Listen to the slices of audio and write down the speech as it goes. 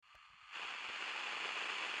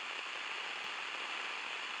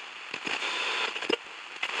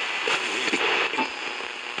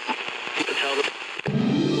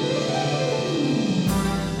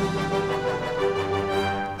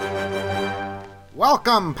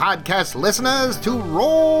Welcome, podcast listeners, to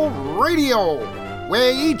Roll Radio,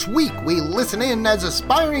 where each week we listen in as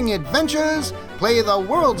aspiring adventurers play the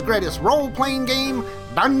world's greatest role-playing game,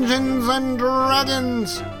 Dungeons &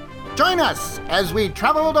 Dragons. Join us as we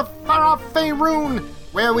travel to far-off Faerun,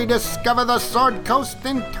 where we discover the Sword Coast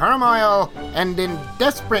in turmoil and in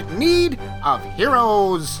desperate need of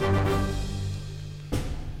heroes.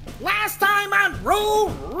 Last time on Roll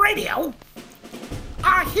Radio,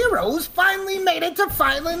 our heroes finally made it to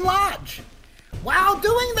Fyland Lodge. While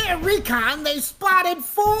doing their recon, they spotted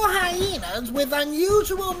 4 hyenas with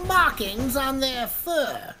unusual markings on their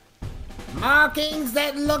fur. Markings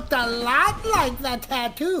that looked a lot like the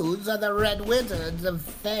tattoos of the Red Wizards of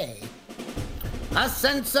Thay. A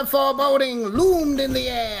sense of foreboding loomed in the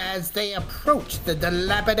air as they approached the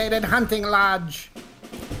dilapidated hunting lodge.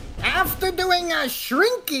 After doing a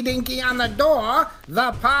shrinky-dinky on the door,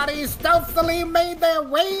 the party stealthily made their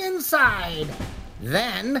way inside.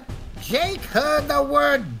 Then, Jake heard the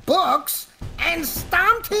word books and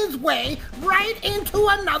stomped his way right into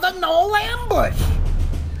another Gnoll ambush.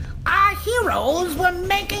 Our heroes were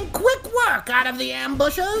making quick work out of the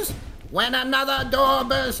ambushers when another door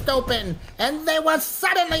burst open and they were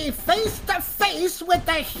suddenly face to face with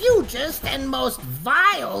the hugest and most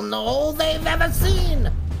vile Gnoll they've ever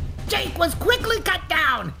seen. Jake was quickly cut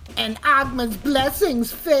down, and Ogma's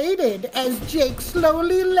blessings faded as Jake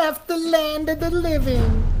slowly left the land of the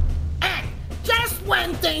living. And just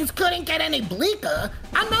when things couldn't get any bleaker,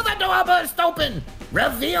 another door burst open,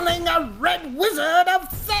 revealing a Red Wizard of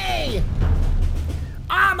Thay.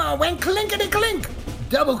 Armor went clinkety-clink,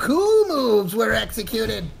 double cool moves were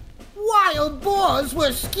executed, wild boars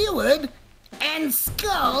were skewered, and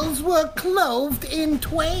skulls were cloved in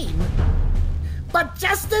twain. But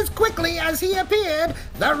just as quickly as he appeared,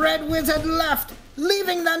 the Red Wizard left,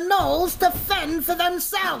 leaving the Gnolls to fend for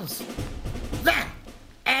themselves. Then,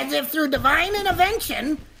 as if through divine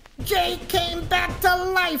intervention, Jake came back to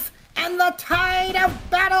life and the tide of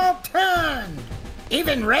battle turned.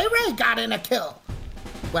 Even Ray Ray got in a kill.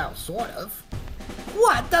 Well, sort of.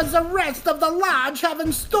 What does the rest of the lodge have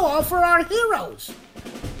in store for our heroes?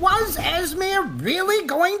 Was Esmir really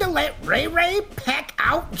going to let Ray Ray peck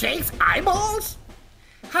out Jake's eyeballs?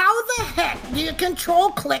 How the heck do you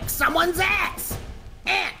control-click someone's ass?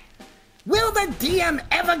 And will the DM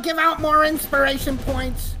ever give out more inspiration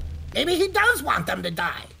points? Maybe he does want them to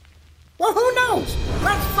die. Well, who knows?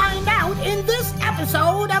 Let's find out in this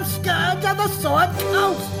episode of Scourge of the Sword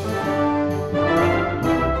Coast.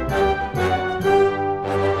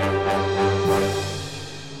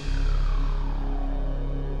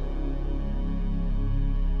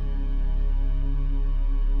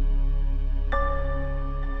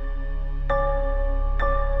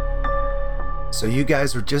 So you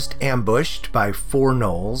guys were just ambushed by 4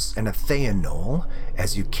 Gnolls and a Thayan Gnoll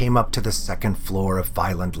as you came up to the 2nd floor of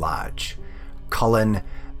Fyland Lodge. Cullen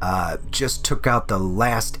just took out the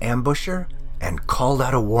last ambusher and called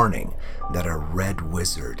out a warning that a Red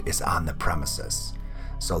Wizard is on the premises.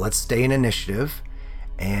 So let's stay in initiative.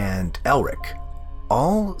 And Elric,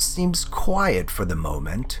 all seems quiet for the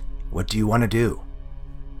moment. What do you want to do?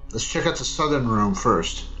 Let's check out the southern room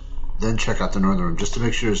first, then check out the northern room, just to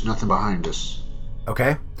make sure there's nothing behind us.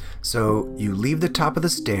 Okay, so you leave the top of the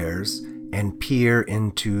stairs and peer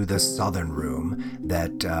into the southern room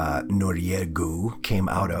that Noriegu came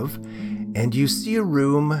out of, and you see a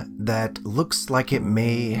room that looks like it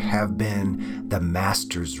may have been the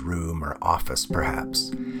master's room or office,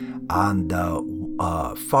 perhaps. On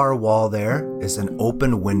the far wall there is an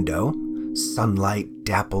open window. Sunlight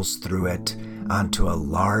dapples through it onto a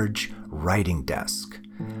large writing desk.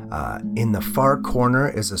 In the far corner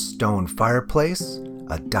is a stone fireplace.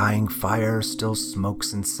 A dying fire still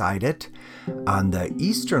smokes inside it. On the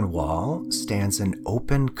eastern wall stands an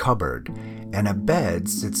open cupboard, and a bed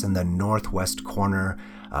sits in the northwest corner,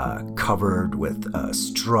 covered with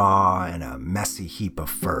straw and a messy heap of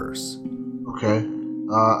furs. Okay.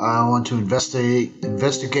 I want to investigate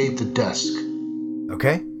the desk.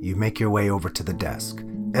 Okay, you make your way over to the desk.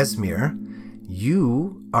 Esmir,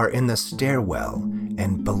 you are in the stairwell,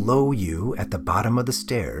 and below you, at the bottom of the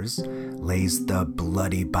stairs, lays the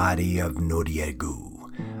bloody body of Noriegu.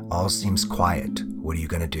 All seems quiet. What are you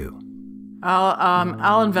gonna do?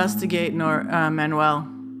 I'll investigate Manuel.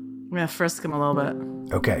 I'm gonna frisk him a little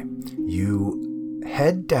bit. Okay, you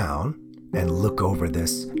head down and look over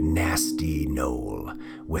this nasty Gnoll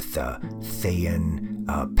with the Thayan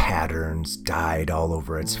patterns dyed all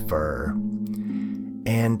over its fur.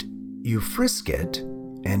 And you frisk it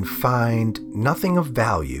and find nothing of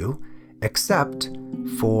value except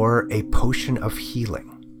for a potion of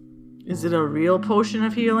healing. Is it a real potion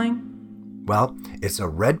of healing? Well, it's a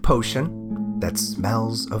red potion that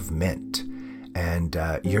smells of mint. And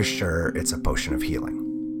you're sure it's a potion of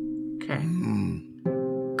healing. Okay.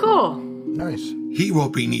 Cool. Nice. He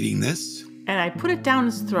won't be needing this. And I put it down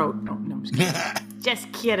his throat. No, I'm just kidding.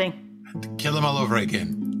 Just kidding. Kill him all over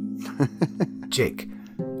again. Jake,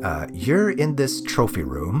 you're in this trophy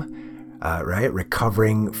room, right?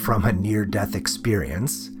 Recovering from a near-death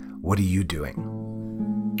experience. What are you doing?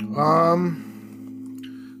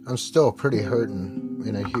 I'm still pretty hurting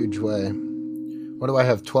in a huge way. What do I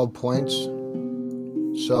have, 12 points?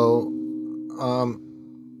 So,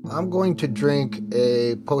 I'm going to drink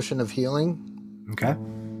a potion of healing. Okay.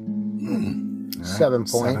 7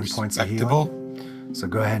 points. 7 points of healing. So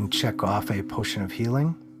go ahead and check off a potion of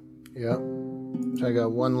healing. Yep. So I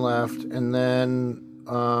got one left. And then,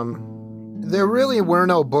 there really were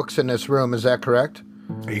no books in this room, is that correct?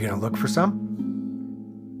 Are you going to look for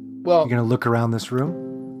some? Well, You're going to look around this room?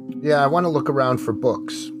 yeah, I want to look around for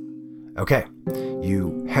books. Okay.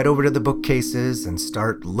 You head over to the bookcases and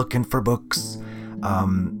start looking for books.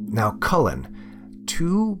 Now, Cullen,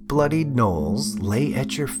 2 bloodied gnolls lay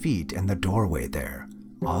at your feet in the doorway there.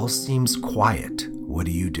 All seems quiet. What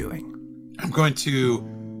are you doing? I'm going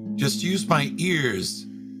to just use my ears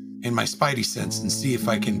and my spidey sense and see if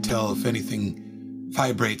I can tell if anything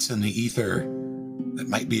vibrates in the ether that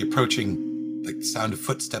might be approaching, like the sound of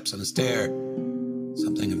footsteps on a stair,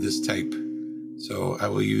 something of this type. So I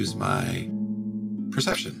will use my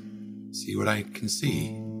perception, see what I can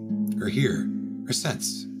see, or hear, or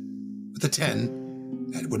sense. With a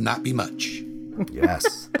 10, that would not be much.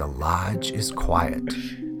 Yes, the lodge is quiet.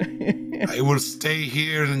 I will stay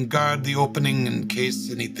here and guard the opening in case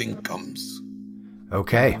anything comes.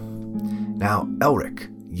 Okay. Now, Elric,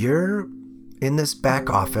 you're in this back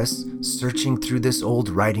office, searching through this old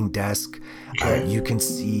writing desk. You can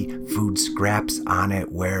see food scraps on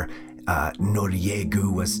it where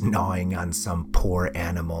Noriegu was gnawing on some poor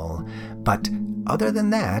animal. But other than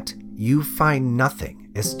that, you find nothing.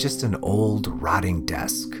 It's just an old rotting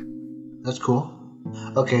desk. That's cool.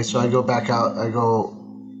 Okay, so I go back out. I'm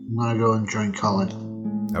gonna go and join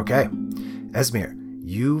Cullen. Okay. Esmir,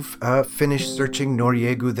 you've finished searching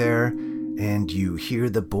Noriegu there, and you hear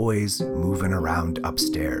the boys moving around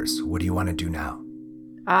upstairs. What do you want to do now?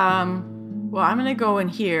 Well, I'm gonna go in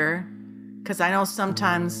here, because I know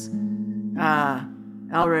sometimes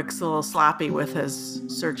Elric's a little sloppy with his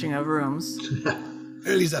searching of rooms.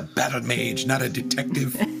 Well, he's a battle mage, not a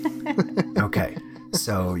detective. Okay,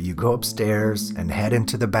 so you go upstairs and head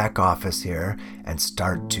into the back office here and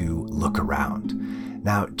start to look around.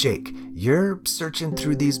 Now, Jake, you're searching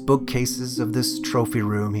through these bookcases of this trophy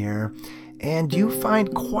room here, and you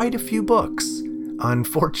find quite a few books.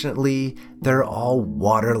 Unfortunately, they're all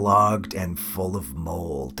waterlogged and full of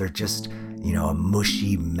mold. They're just, a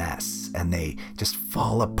mushy mess, and they just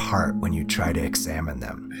fall apart when you try to examine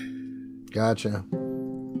them. Gotcha.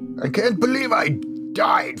 I can't believe I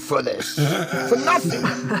died for this. For nothing.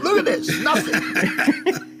 Look at this. Nothing.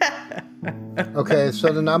 Okay,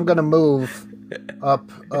 so then I'm going to move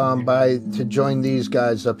up to join these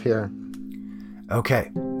guys up here.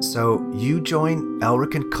 Okay, so you join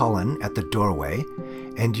Elric and Cullen at the doorway,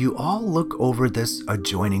 and you all look over this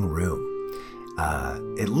adjoining room.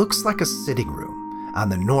 It looks like a sitting room. On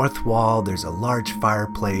the north wall, there's a large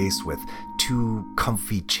fireplace with 2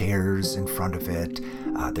 comfy chairs in front of it.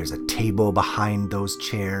 There's a table behind those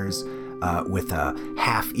chairs with a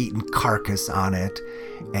half-eaten carcass on it.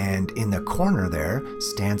 And in the corner there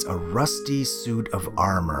stands a rusty suit of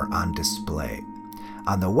armor on display.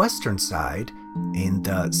 On the western side, in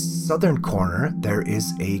the southern corner, there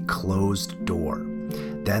is a closed door.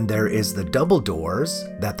 Then there is the double doors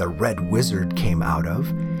that the Red Wizard came out of,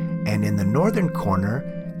 and in the northern corner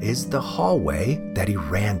is the hallway that he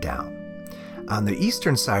ran down. On the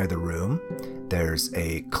eastern side of the room, there's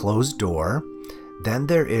a closed door. Then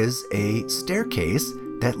there is a staircase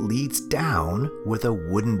that leads down with a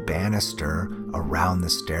wooden banister around the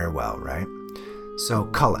stairwell, right? So,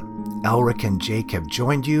 Cullen, Elric and Jake have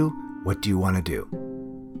joined you. What do you want to do?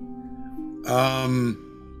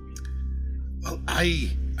 Well,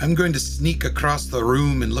 I'm going to sneak across the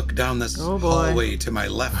room and look down this hallway to my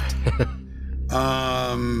left.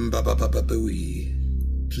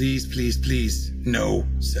 Please. No,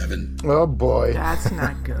 7. Oh, boy. That's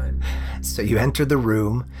not good. So you enter the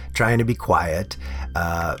room, trying to be quiet,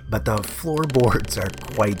 but the floorboards are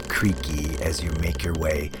quite creaky as you make your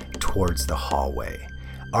way towards the hallway.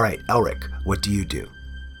 All right, Elric, what do you do?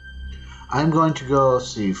 I'm going to go,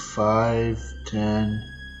 5, 10,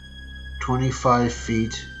 25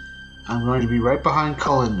 feet. I'm going to be right behind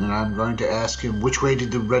Cullen, and I'm going to ask him, which way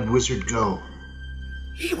did the Red Wizard go?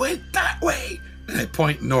 He went that way. And I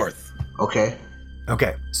point north. Okay.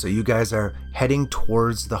 Okay, so you guys are heading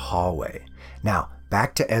towards the hallway. Now,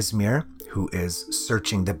 back to Esmir, who is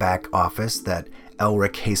searching the back office that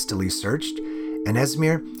Elric hastily searched. And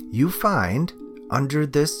Esmir, you find under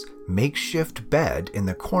this makeshift bed in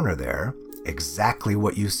the corner there exactly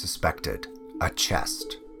what you suspected. A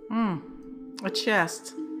chest. A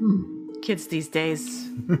chest. Kids these days,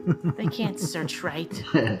 they can't search right.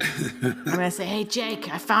 I'm gonna say, hey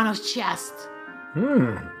Jake, I found his chest.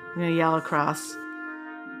 I'm gonna yell across,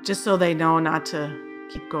 just so they know not to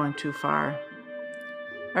keep going too far.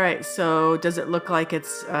 All right, so does it look like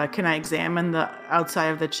it's, can I examine the outside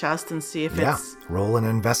of the chest and see if it's... Roll an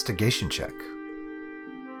investigation check.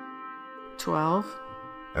 12?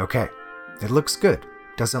 Okay, it looks good.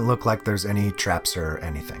 Doesn't look like there's any traps or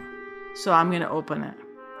anything. So I'm gonna open it.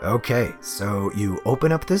 Okay, so you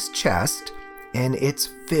open up this chest, and it's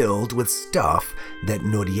filled with stuff that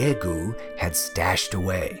Noriegu had stashed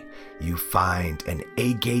away. You find an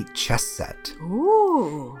agate chess set.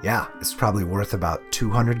 Ooh. Yeah, it's probably worth about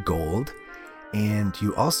 200 gold. And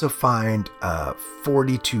you also find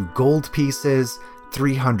 42 gold pieces,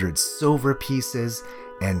 300 silver pieces,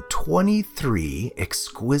 and 23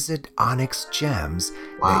 exquisite onyx gems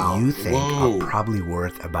that you think are probably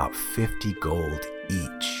worth about 50 gold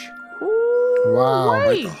each. Ooh, Wow.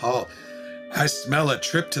 right. Oh, I smell a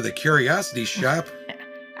trip to the curiosity shop.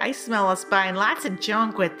 I smell us buying lots of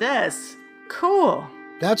junk with this. Cool.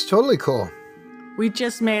 That's totally cool. We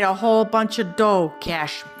just made a whole bunch of dough,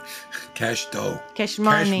 cash Cash dough.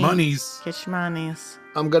 money. Cash monies. Cash monies.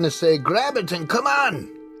 I'm gonna say grab it and come on.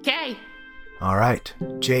 Okay. All right,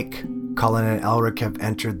 Jake, Cullen, and Elric have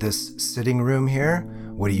entered this sitting room here.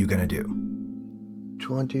 What are you going to do?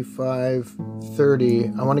 25,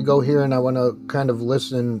 30. I want to go here and I want to kind of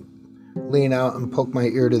listen, lean out and poke my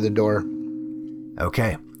ear to the door.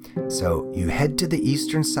 Okay, so you head to the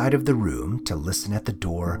eastern side of the room to listen at the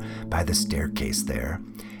door by the staircase there,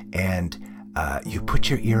 and you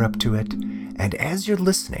put your ear up to it, and as you're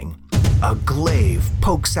listening, a glaive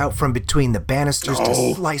pokes out from between the banisters to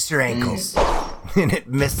slice your ankles. And it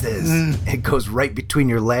misses. It goes right between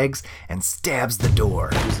your legs and stabs the door.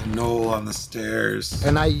 There's a knoll on the stairs.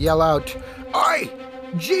 And I yell out, "Oi,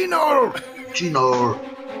 Gino!"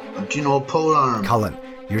 Gino Polearm. Cullen,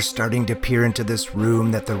 you're starting to peer into this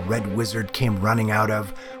room that the Red Wizard came running out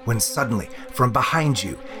of when suddenly, from behind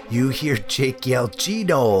you, you hear Jake yell,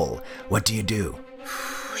 "Gino!" What do you do?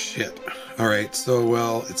 Shit. All right, so,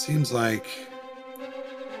 well, it seems like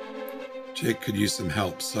Jake could use some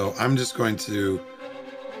help. So I'm going to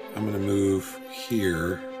move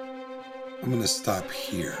here. I'm going to stop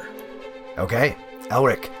here. Okay,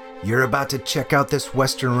 Elric, you're about to check out this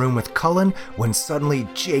western room with Cullen when suddenly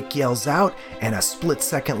Jake yells out, and a split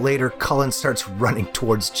second later, Cullen starts running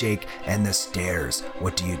towards Jake and the stairs.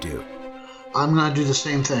 What do you do? I'm going to do the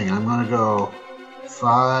same thing. I'm going to go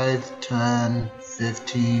 5, 10,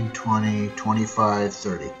 15, 20, 25,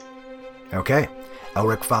 30. Okay,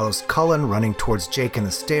 Elric follows Cullen running towards Jake and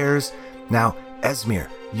the stairs. Now, Esmir,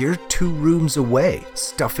 you're 2 rooms away,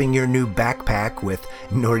 stuffing your new backpack with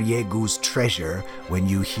Noriegu's treasure when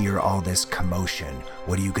you hear all this commotion.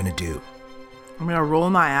 What are you gonna do? I'm gonna roll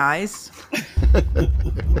my eyes. And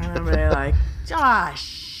I'm gonna be like,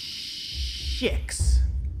 shicks.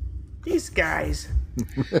 These guys.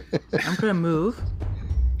 I'm gonna move.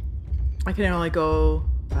 I can only go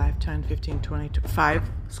 5, 10, 15, 20, 5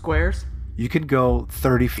 squares. You could go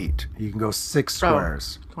 30 feet. You can go 6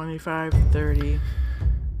 squares. 25, 30.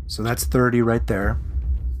 So that's 30 right there.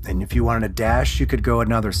 And if you wanted to dash, you could go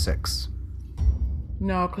another 6.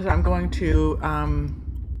 No, because I'm going to, I'm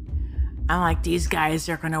like, these guys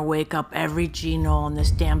are going to wake up every Gino in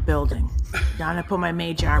this damn building. I'm going to put my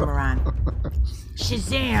mage armor on.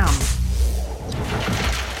 Shazam!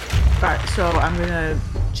 Alright, so I'm going to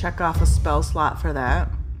check off a spell slot for that.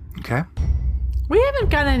 Okay. We haven't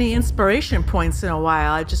got any inspiration points in a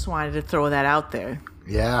while. I just wanted to throw that out there.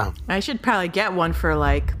 Yeah. I should probably get one for,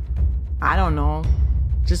 like, I don't know,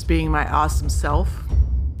 just being my awesome self.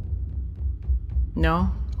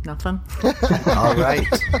 No? Nothing? All right.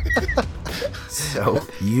 So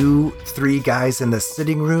you 3 guys in the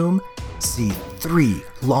sitting room see 3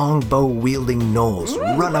 longbow-wielding gnolls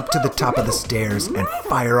run up to the top of the stairs and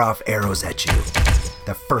fire off arrows at you.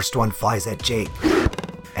 The first one flies at Jake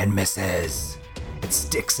and misses. It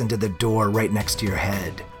sticks into the door right next to your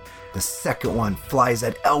head. The second one flies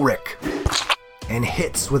at Elric and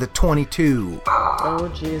hits with a 22,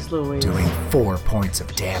 Oh, jeez Louise. doing 4 points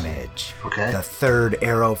of damage. Okay. The third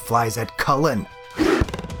arrow flies at Cullen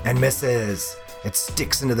and misses. It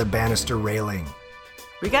sticks into the banister railing.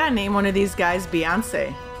 We gotta name one of these guys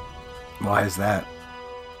Beyonce. Why is that?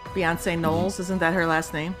 Beyonce Knowles, isn't that her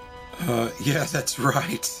last name? Yeah, that's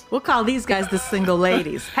right. We'll call these guys the single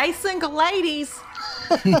ladies. Hey, single ladies!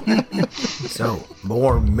 So,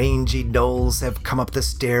 more mangy gnolls have come up the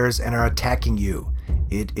stairs and are attacking you.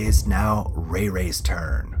 It is now Ray Ray's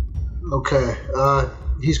turn. Okay,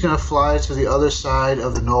 he's gonna fly to the other side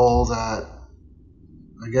of the knoll that,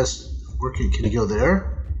 I guess, can he go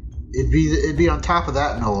there? It'd be on top of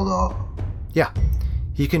that knoll, though. Yeah,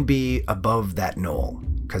 he can be above that knoll,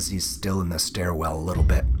 because he's still in the stairwell a little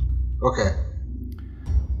bit. Okay.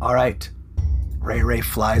 All right. Ray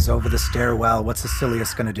flies over the stairwell. What's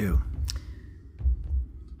Asilius going to do?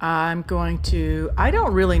 I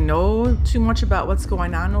don't really know too much about what's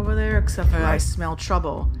going on over there, except for I smell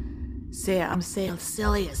trouble. I'm saying,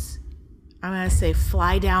 Asilius, I'm going to say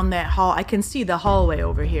fly down that hall. I can see the hallway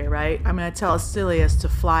over here, right? I'm going to tell Asilius to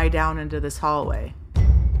fly down into this hallway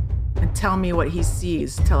and tell me what he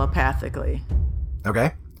sees telepathically.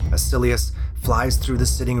 Okay. Asilius flies through the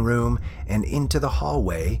sitting room and into the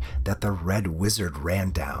hallway that the Red Wizard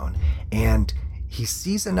ran down, and he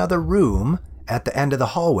sees another room at the end of the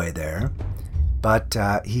hallway there, but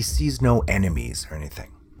he sees no enemies or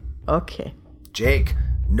anything. Okay. Jake,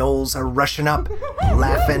 gnolls are rushing up,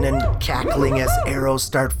 laughing and cackling as arrows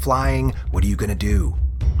start flying. What are you gonna do?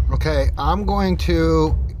 Okay, I'm going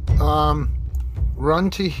to run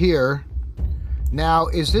to here. Now,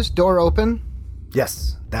 is this door open?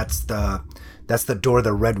 Yes, that's the door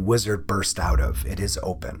the Red Wizard burst out of. It is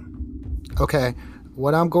open. Okay,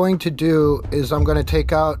 what I'm going to do is I'm going to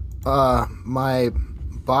take out my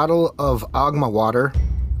bottle of Agma water.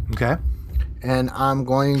 Okay. And I'm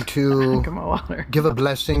going to give a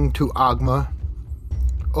blessing to Agma.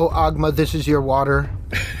 Oh, Agma, this is your water.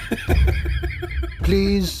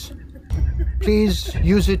 Please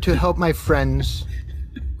use it to help my friends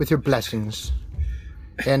with your blessings.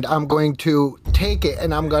 And I'm going to take it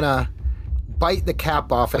and I'm going to bite the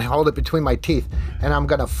cap off and hold it between my teeth. And I'm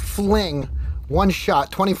going to fling one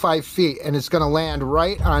shot 25 feet and it's going to land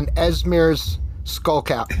right on Esmir's skull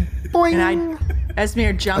cap. Boing! And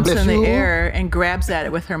Esmir jumps in the air and grabs at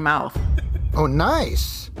it with her mouth. Oh,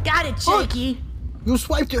 nice. Got it, Jakey. You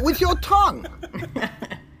swiped it with your tongue. Nice.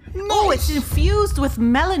 Oh, it's infused with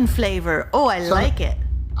melon flavor. Oh, I like it.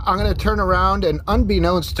 I'm going to turn around and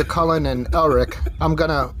unbeknownst to Cullen and Elric, I'm going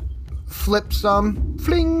to flip some.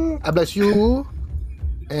 Fling. I bless you.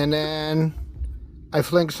 And then I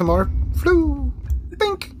fling some more. Flew.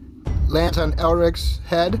 Bink. Lands on Elric's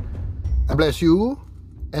head. I bless you.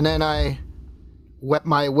 And then I wet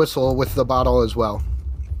my whistle with the bottle as well.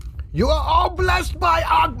 You are all blessed by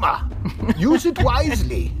Agma. Use it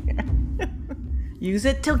wisely. Use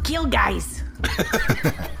it to kill guys.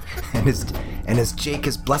 And as Jake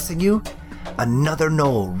is blessing you, another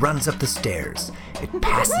gnoll runs up the stairs. It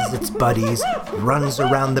passes its buddies, runs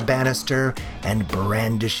around the banister, and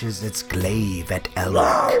brandishes its glaive at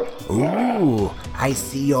Elric. Ooh, I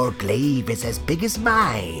see your glaive is as big as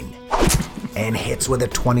mine. And hits with a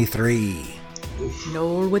 23.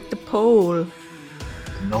 Gnoll with the pole.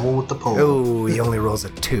 Gnoll with the pole. Oh, he only rolls a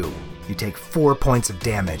 2. You take 4 points of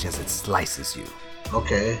damage as it slices you.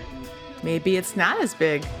 Okay. Maybe it's not as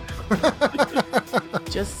big.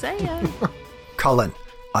 Just saying. Cullen,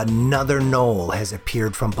 another gnoll has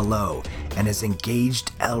appeared from below and has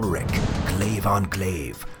engaged Elric, glaive on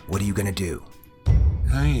glaive. What are you going to do?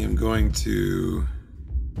 I am going to...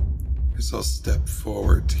 guess I'll step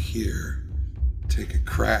forward to here. Take a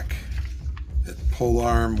crack at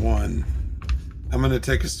polearm 1. I'm going to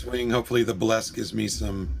take a swing. Hopefully the bless gives me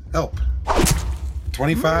some help.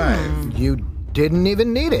 25. You didn't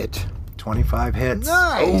even need it. 25 hits.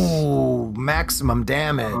 Nice. Oh, maximum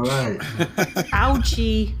damage. All right.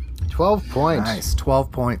 Ouchie. 12 points. Nice,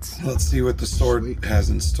 12 points. Let's see what the sword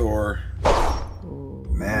has in store.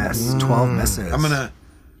 Miss, 12 misses. I'm gonna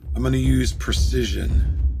use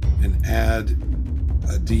precision and add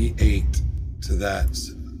a D8 to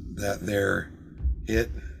that there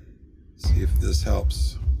hit. See if this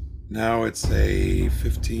helps. Now it's a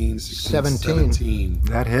 15, 16, 17.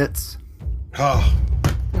 That hits. Oh.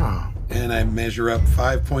 And I measure up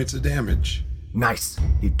 5 points of damage. Nice.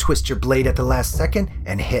 You twist your blade at the last second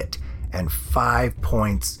and hit, and 5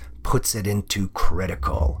 points puts it into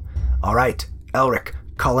critical. All right, Elric,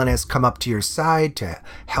 Cullen has come up to your side to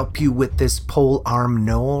help you with this polearm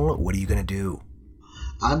gnoll. What are you going to do?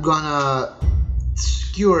 I'm going to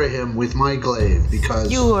skewer him with my glaive because...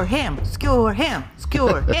 Skewer him.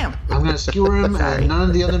 I'm going to skewer him, and none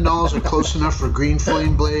of the other gnolls are close enough for Green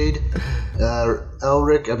Flame Blade. Ray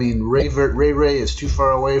is too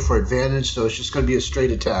far away for advantage, so it's just going to be a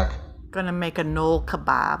straight attack. Gonna make a knoll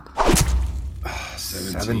kebab.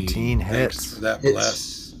 17 Thanks hits. for that Hits.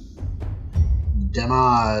 bless.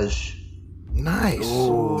 Damage. Nice.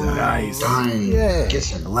 Nice. Dying. Yay. Gets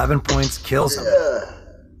him. 11 points, kills him.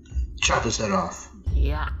 Chop his head off.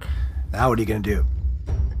 Yuck. Now what are you going to do?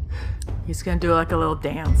 He's gonna do like a little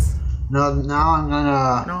dance. No, now I'm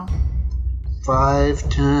gonna No? 5,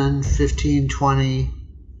 10, 15, 20.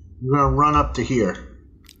 I'm gonna run up to here.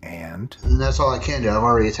 And And that's all I can do. I've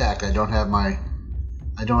already attacked. I don't have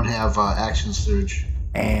action surge.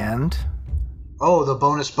 and Oh, the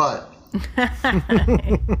bonus butt.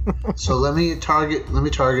 So let me target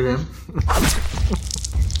him.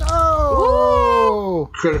 Oh!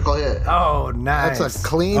 Critical hit. oh, nice. That's a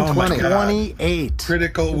clean Oh my 20. God. 28.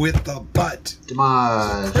 Critical with the butt.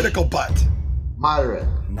 Damage. Critical butt. Moderate.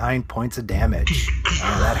 9 points of damage.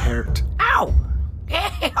 Oh, that hurt. Ow!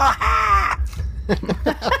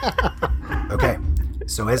 Okay,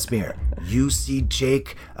 so Esmir, you see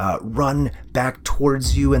Jake run back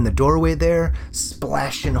towards you in the doorway there,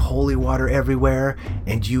 splashing holy water everywhere,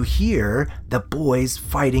 and you hear the boys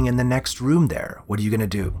fighting in the next room there. What are you going to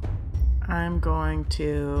do? I'm gonna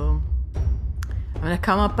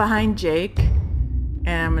come up behind Jake and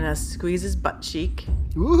I'm gonna squeeze his butt cheek.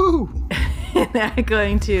 Woo! And I'm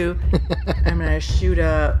gonna shoot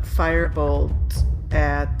a firebolt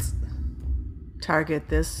at target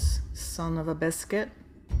this son of a biscuit.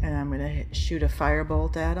 And I'm gonna shoot a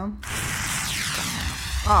firebolt at him.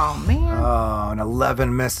 Oh man. Oh, an 11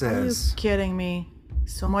 Are you misses. kidding me?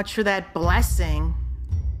 So much for that blessing,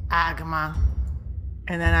 Agma.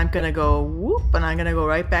 And then I'm gonna go whoop, and I'm gonna go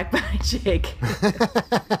right back behind Jake.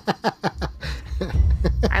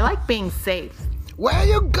 I like being safe. Where are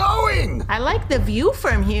you going? I like the view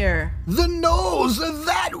from here. The nose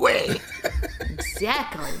that way.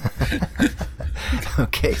 Exactly.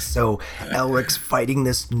 Okay, so Elric's fighting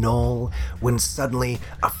this gnoll when suddenly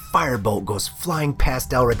a firebolt goes flying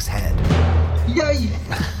past Elric's head. Yay!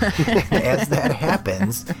 As that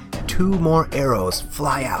happens, 2 more arrows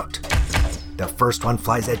fly out. The first one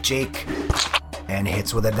flies at Jake and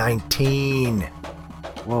hits with a 19.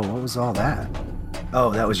 Whoa, what was all that? Oh,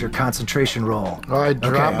 that was your concentration roll. Oh, I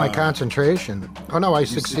dropped Okay. my concentration. Oh, no, I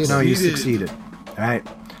succeeded. No, you Succeeded. succeeded. All right.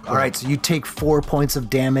 All right, so you take 4 points of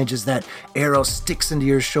damage as that arrow sticks into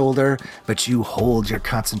your shoulder, but you hold your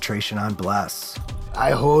concentration on Bless.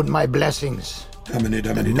 I hold my blessings.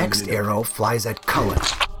 The next arrow flies at Cullen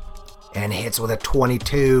and hits with a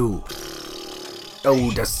 22.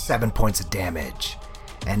 Oh, does 7 points of damage.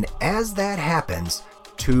 And as that happens,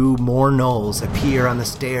 2 more gnolls appear on the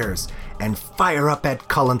stairs and fire up at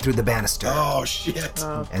Cullen through the banister. Oh, shit.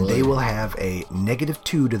 And they will have a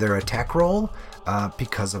 -2 to their attack roll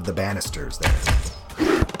because of the banisters there.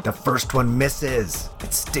 The first one misses.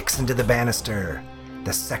 It sticks into the banister.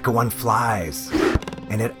 The second one flies.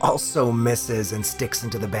 And it also misses and sticks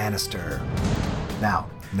into the banister. Now,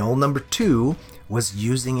 gnoll number 2 was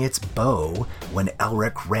using its bow when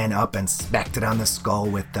Elric ran up and smacked it on the skull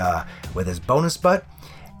with his bonus butt.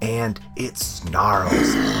 And it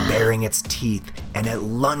snarls, baring its teeth, and it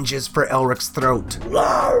lunges for Elric's throat.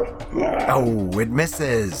 Oh, it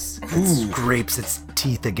misses. It scrapes its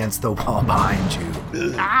teeth against the wall behind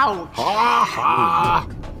you. Ouch.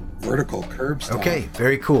 Vertical curb stop. Okay,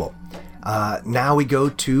 very cool. Now we go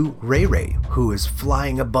to Ray Ray, who is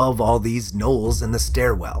flying above all these gnolls in the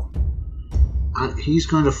stairwell. He's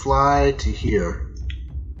going to fly to here.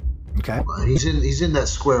 Okay, He's in that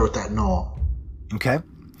square with that knoll. okay.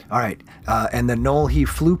 All right, and the gnoll he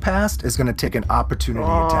flew past is going to take an opportunity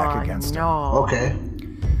attack against him. No. Okay.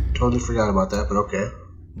 Totally forgot about that, but okay.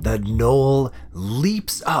 The gnoll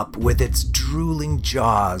leaps up with its drooling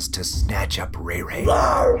jaws to snatch up Ray Ray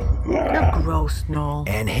You're gross, Noel.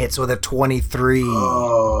 and hits with a 23.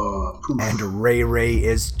 Oh, poof. And Ray Ray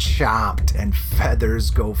is chopped and feathers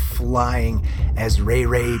go flying as Ray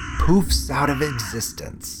Ray poofs out of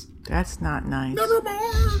existence. That's not nice.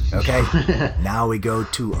 Okay, now we go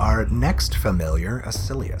to our next familiar,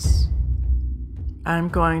 Asilius. I'm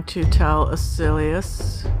going to tell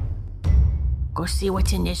Asilius, go see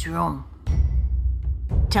what's in this room.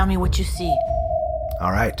 Tell me what you see.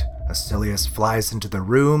 All right, Asilius flies into the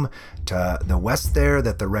room to the west there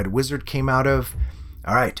that the Red Wizard came out of.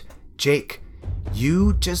 All right, Jake,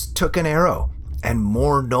 you just took an arrow and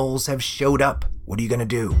more gnolls have showed up. What are you going to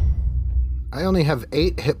do? I only have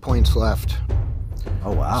 8 hit points left.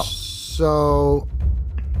 Oh, wow. So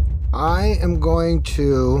I am going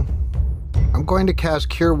to cast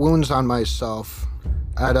Cure Wounds on myself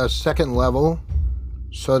at a 2nd level.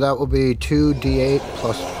 So that will be 2d8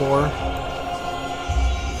 plus 4.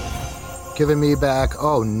 Giving me back,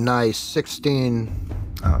 oh nice, 16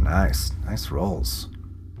 Oh, nice. Nice rolls.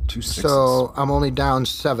 2 6s. So I'm only down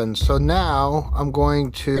 7. So now I'm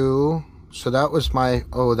going to... So that was my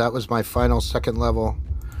final second level.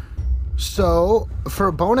 So for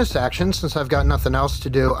a bonus action, since I've got nothing else to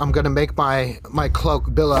do, I'm going to make my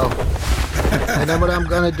cloak billow. And then what I'm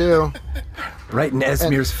going to do... Right in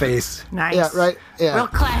Esmir's face. Nice. Yeah, right. Yeah. Real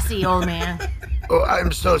classy, old man. Oh,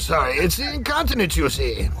 I'm so sorry. It's the incontinence, you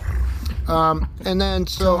see. And then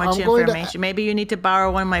so Too much I'm going information. Maybe you need to borrow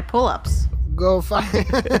one of my pull-ups. Go find.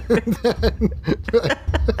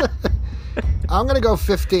 I'm gonna go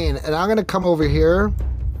 15, and I'm gonna come over here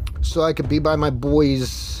so I could be by my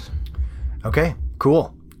boys. Okay,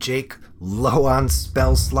 cool. Jake, low on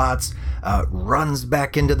spell slots, runs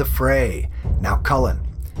back into the fray. Now, Cullen,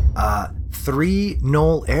 3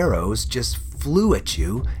 Knoll arrows just flew at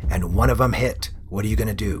you, and one of them hit. What are you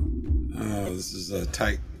gonna do? Oh, this is a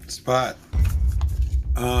tight spot.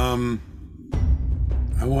 I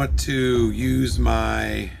want to use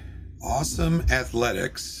my awesome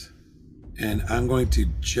athletics, and I'm going to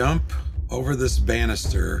jump over this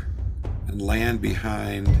banister and land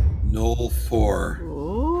behind Knoll 4.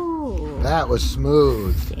 Ooh. That was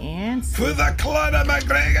smooth. Fancy. For the Conor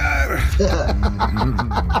McGregor!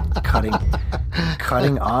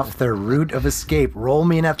 Cutting off their route of escape. Roll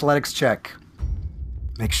me an athletics check.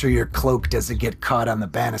 Make sure your cloak doesn't get caught on the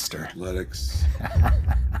banister. Athletics.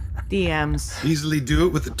 DMs. Easily do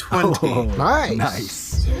it with a 20. Oh,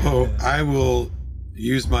 Nice. So I will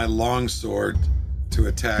use my longsword to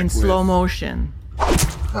attack In with... slow motion.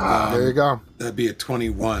 There you go. That'd be a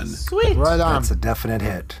 21. Sweet. Right on. That's a definite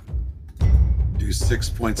hit. Do 6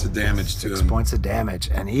 points of damage to 6 him. points of damage,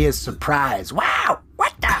 and he is surprised. Wow!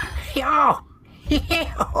 What the? Oh!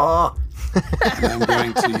 Oh! And I'm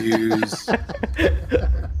going to use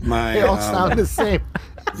my They all sound the same.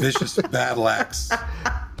 vicious battle axe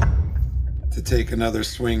to take another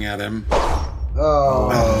swing at him.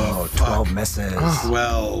 Oh, 12 misses.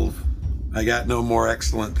 12. I got no more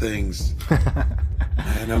excellent things. I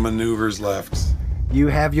had no maneuvers left. You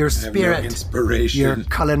have your I have no spirit. inspiration. Your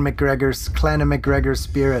Cullen McGregor's, Clan McGregor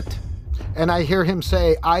spirit. And I hear him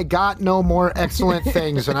say, I got no more excellent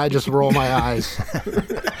things, and I just roll my eyes.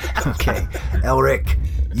 Okay, Elric,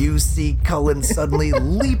 you see Cullen suddenly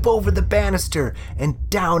leap over the banister and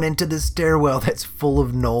down into the stairwell that's full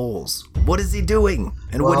of gnolls. What is he doing?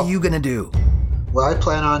 And what Well- are you gonna do? What I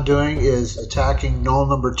plan on doing is attacking Knoll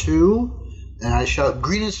number 2, and I shout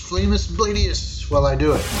Greenus Flamus Bladius while I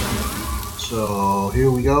do it. So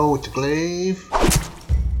here we go with the glaive.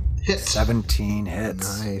 Hit. 17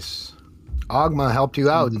 hits. Nice. Ogma helped you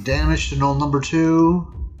out. The damage to Knoll number 2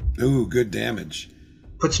 Ooh, good damage.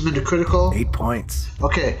 puts him into critical. 8 points.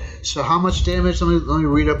 Okay, so how much damage? Let me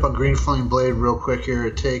read up on Green Flame Blade real quick here.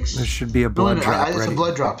 It takes. There should be a blood drop It's ready. a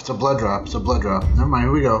blood drop. It's a blood drop. It's a blood drop. Never mind.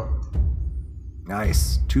 Here we go.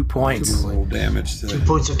 Nice. 2 points. Roll damage to 2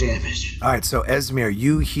 points of damage. All right, so Esmir,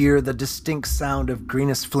 you hear the distinct sound of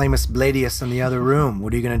Greenus Flamus Bladius in the other room.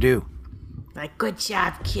 What are you gonna do? Like, good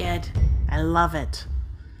job, kid. I love it.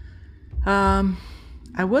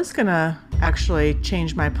 I was gonna actually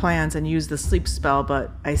change my plans and use the sleep spell,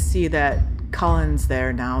 but I see that Cullen's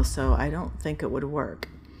there now, so I don't think it would work.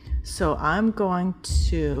 So I'm going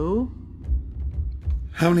to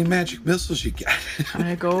How many magic missiles you got? I'm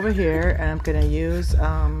gonna go over here and I'm gonna use You know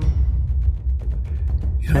I'm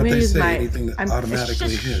what gonna they use say, my anything that automatically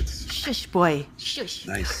shush, hits. Shush, boy, shush.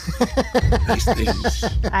 Nice. Nice things.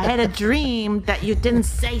 I had a dream that you didn't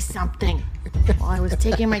say something while I was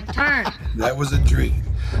taking my turn. That was a dream.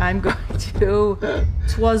 I'm going to.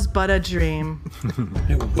 'Twas but a dream.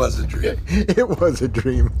 It was a dream. It was a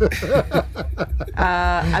dream.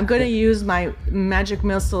 I'm going to use my magic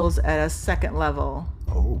missiles at a second level.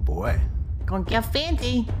 Oh boy. Gonna get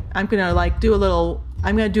fancy. I'm gonna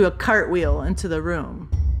I'm gonna do a cartwheel into the room.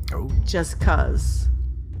 Oh. Just cuz.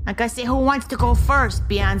 I'm gonna say, who wants to go first,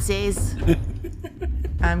 Beyonce's?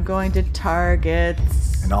 I'm going to target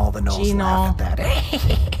And all the gnolls Gino. laugh at that.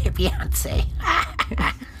 Beyonce.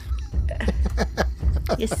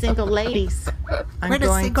 You single ladies. I'm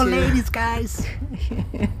going to, guys.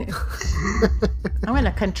 I'm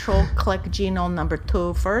gonna control click Gino number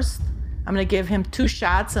 2 first. I'm gonna give him 2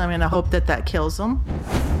 shots and I'm gonna hope that kills him.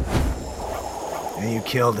 And you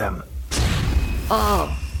killed him.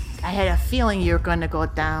 Oh, I had a feeling you were gonna go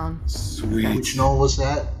down. Sweet. Which Knoll was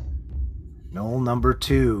that? Knoll number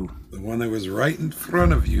 2. The one that was right in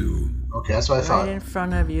front of you. Okay, that's what I thought. Right in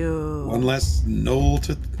front of you. One less knoll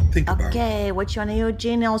to think about. Okay, which one of you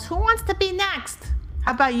Genos? Who wants to be next?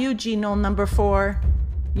 How about you, Geno number 4?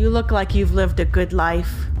 You look like you've lived a good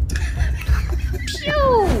life.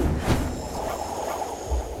 Pew!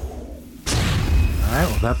 right,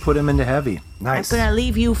 well, that put him into heavy. Nice. I'm gonna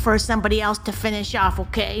leave you for somebody else to finish off,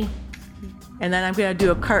 okay? And then I'm gonna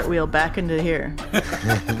do a cartwheel back into here.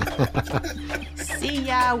 See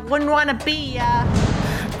ya, wouldn't wanna be ya.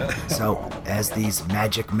 So, as these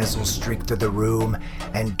magic missiles streak through the room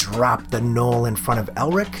and drop the knoll in front of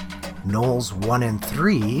Elric, Knolls 1 and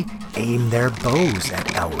 3 aim their bows at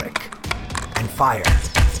Elric and fire.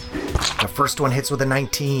 The first one hits with a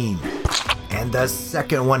 19, and the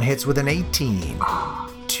second one hits with an 18.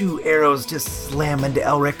 2 arrows just slam into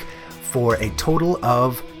Elric for a total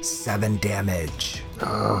of 7 damage.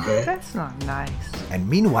 Okay. That's not nice. And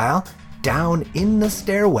meanwhile, down in the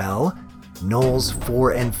stairwell, Knolls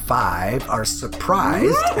 4 and 5 are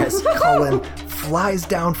surprised as Cullen flies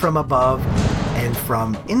down from above, and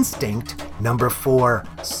from instinct, number 4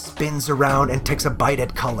 spins around and takes a bite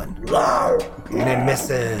at Cullen. And it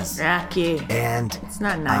misses. Rocky. And It's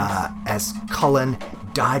not nice. as Cullen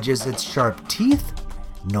dodges its sharp teeth,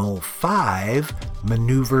 Knoll 5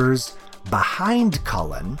 maneuvers behind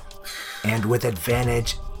Cullen, and with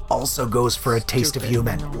advantage also goes for a taste of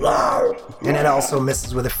human. And it also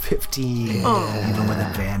misses with a 15, even with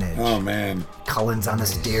advantage. Oh, man. Cullen's on the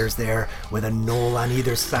stairs there with a knoll on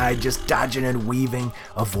either side, just dodging and weaving,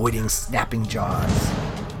 avoiding snapping jaws.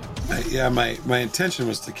 My intention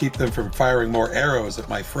was to keep them from firing more arrows at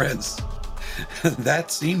my friends.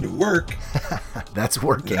 That seemed to work. That's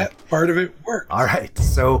working. That part of it worked. All right,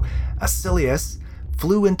 so Asilius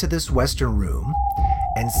flew into this western room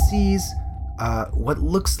and sees what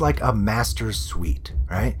looks like a master's suite,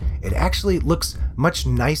 right? It actually looks much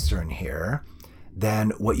nicer in here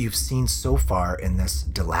than what you've seen so far in this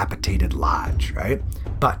dilapidated lodge, right?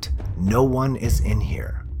 But no one is in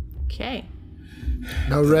here. Okay.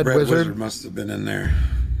 No red wizard. Must have been in there.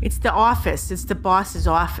 It's the office. It's the boss's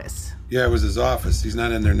office. Yeah, it was his office. He's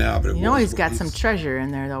not in there now, but it You know was. he's got some treasure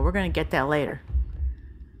in there, though. We're gonna get that later.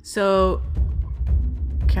 So,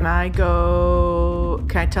 can I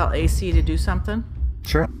tell AC to do something?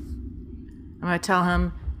 Sure. I'm gonna tell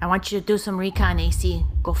him, I want you to do some recon, AC.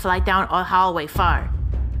 Go fly down a hallway far.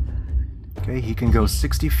 Okay, he can go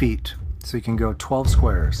 60 feet, so he can go 12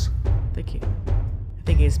 squares. I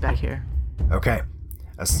think he's back here. Okay,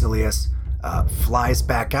 Asilius flies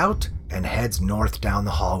back out and heads north down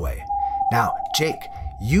the hallway. Now, Jake,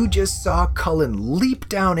 you just saw Cullen leap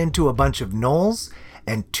down into a bunch of gnolls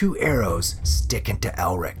and 2 arrows stick into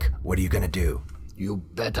Elric. What are you gonna do? You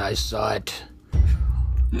bet I saw it.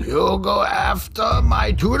 You'll go after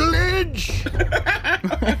my tutelage.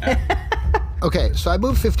 Okay, so I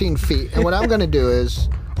moved 15 feet, and what I'm going to do is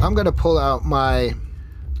I'm going to pull out my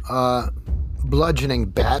bludgeoning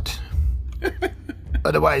bat,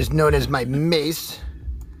 otherwise known as my mace,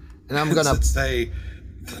 and I'm going Does it to say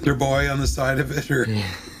Thunder Boy on the side of it, or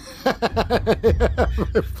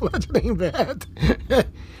bludgeoning bat.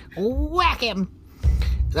 Whack him.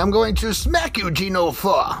 And I'm going to smack you, Geno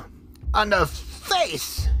 4, on the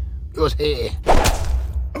face. Yours here.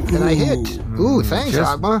 And I hit. Ooh, thanks,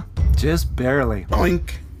 just- Agma. Just barely.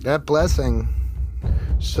 boink? That blessing.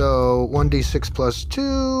 So 1d6 plus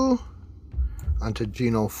 2 onto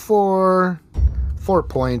Geno 4. 4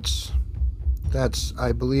 points. That's,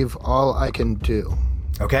 I believe, all I can do.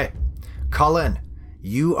 Okay, Cullen,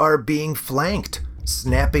 you are being flanked,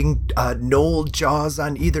 snapping gnoll jaws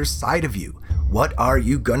on either side of you. What are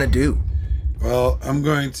you gonna do? Well,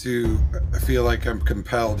 I feel like I'm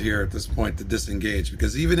compelled here at this point to disengage,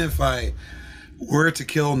 because even if I were to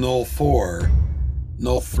kill Knoll 4,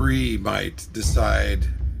 Knoll 3 might decide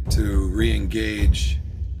to re-engage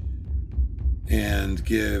and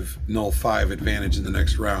give Knoll 5 advantage in the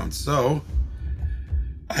next round. So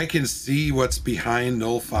I can see what's behind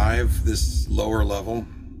Knoll 5, this lower level.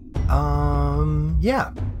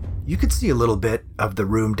 Yeah. You could see a little bit of the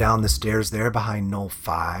room down the stairs there behind Knoll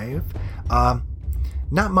 5.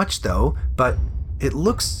 Not much though, but it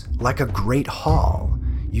looks like a great hall.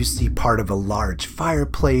 You see part of a large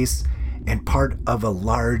fireplace and part of a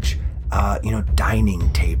large,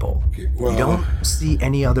 dining table. Okay, well- You don't see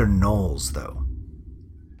any other gnolls though.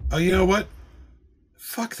 Oh, you know what?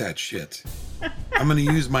 Fuck that shit. I'm going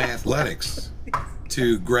to use my athletics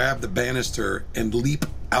to grab the banister and leap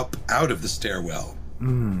up out of the stairwell.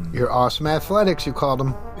 Your awesome athletics, you called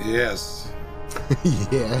them. Yes.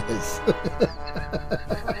 Yes.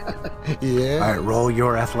 Yeah. All right, roll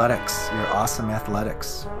your athletics, your awesome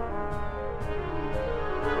athletics.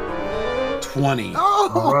 20.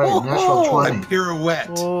 All right, natural 20. I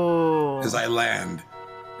pirouette Oh. as I land,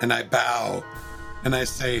 and I bow, and I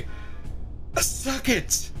say, "Suck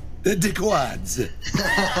it, the dickwads."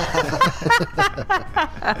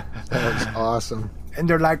 That's awesome. And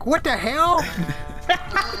they're like, what the hell?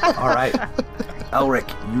 All right. Elric,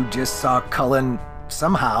 you just saw Cullen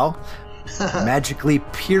somehow magically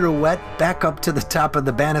pirouette back up to the top of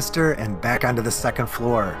the banister and back onto the second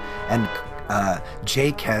floor. And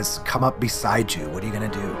Jake has come up beside you. What are you going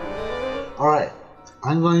to do? All right.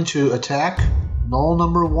 I'm going to attack null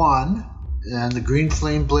number 1, and the green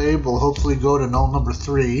flame blade will hopefully go to null number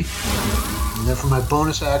 3. And then for my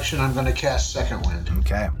bonus action, I'm going to cast Second Wind.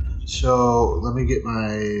 Okay. So let me get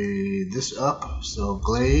this up. So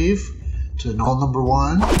glaive to null number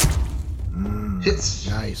 1. Hits.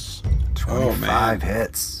 Nice. 25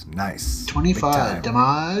 hits. Nice. 25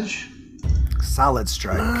 damage. Solid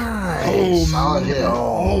strike. Nice. Solid hit.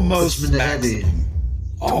 Almost Puts him in the heavy. maximum.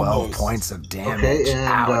 12 Almost. points of damage. Okay,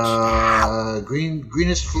 and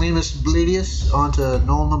Greenest Flamus Bladius onto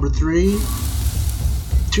null number 3.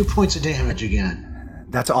 2 points of damage again.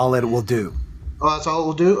 That's all it will do. Oh, that's all it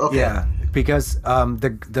will do? Okay. Yeah, because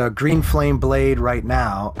the green flame blade right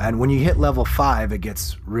now, and when you hit level 5, it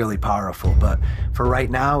gets really powerful. But for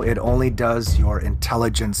right now, it only does your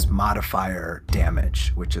intelligence modifier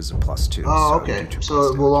damage, which is a +2. Oh, so okay. do 2 So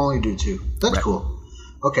plus it 2. will only do 2. That's Right. cool.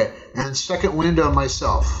 Okay, and Second Wind on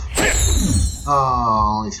myself.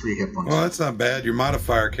 Oh, only 3 hit points. Well, that's not bad. Your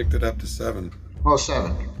modifier kicked it up to 7. Oh,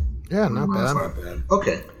 7. Yeah, not bad. Not bad.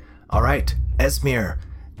 Okay. All right, Esmir,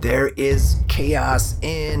 there is chaos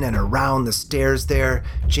in and around the stairs there.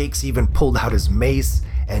 Jake's even pulled out his mace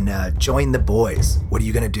and joined the boys. What are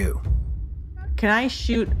you going to do? Can I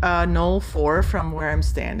shoot Knoll 4 from where I'm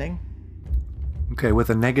standing? Okay,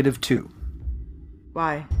 with a -2.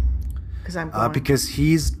 Why? Because I'm going. Because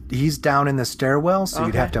he's down in the stairwell, so you'd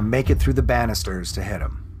Okay. have to make it through the banisters to hit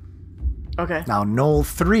him. Okay. Now, Knoll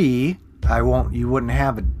 3, you wouldn't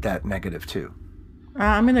have that -2.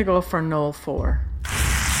 I'm going to go for Knoll 4.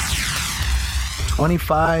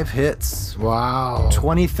 25 hits. Wow.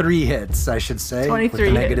 23 hits, I should say.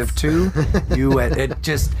 23 with the hits. -2. You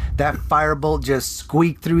that firebolt just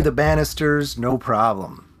squeaked through the banisters, no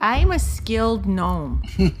problem. I'm a skilled gnome.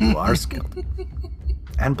 You are skilled.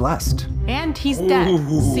 And blessed. And he's dead.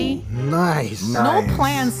 See? Nice.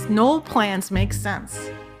 Nice. No plans make sense.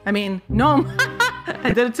 I mean, gnome.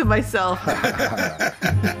 I did it to myself.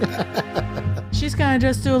 She's gonna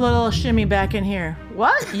just do a little shimmy back in here.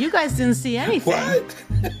 What? You guys didn't see anything. What?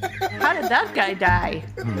 How did that guy die?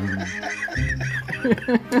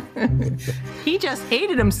 He just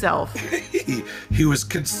hated himself. He was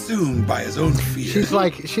consumed by his own fear. She's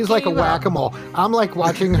like a whack-a-mole. I'm like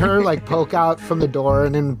watching her like poke out from the door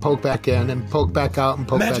and then poke back in and poke back out and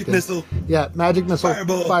poke Magic back in. missile. Yeah, magic missile.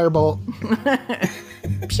 Firebolt.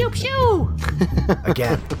 Pew pew.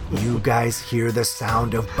 Again, you guys hear the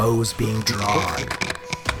sound of bows being drawn.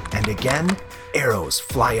 And again, arrows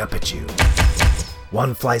fly up at you.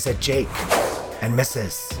 One flies at Jake and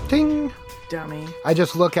misses. Ding. Dummy. I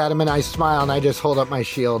just look at him and I smile and I just hold up my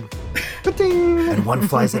shield. Ding. And one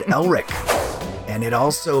flies at Elric. And it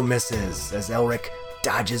also misses as Elric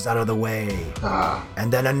dodges out of the way.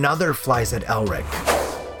 And then another flies at Elric.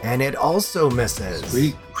 And it also misses.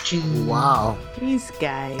 Sweet. Wow. These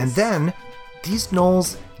guys. And then these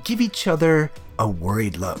gnolls give each other a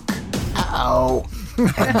worried look. Ow.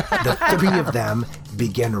 And the 3 of them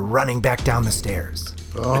begin running back down the stairs.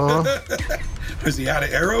 Oh. Is he out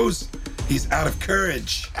of arrows? He's out of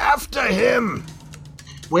courage. After him!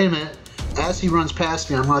 Wait a minute. As he runs past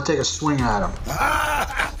me, I'm going to take a swing at him.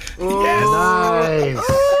 Yes. Nice.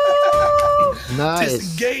 Nice.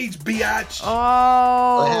 Disengage, biatch.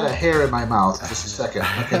 Oh. I had a hair in my mouth. Just a second.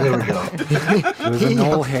 Okay, there we go. It was a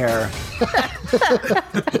gnoll hair.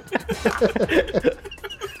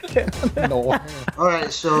 No. All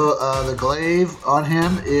right, so the glaive on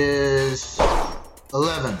him is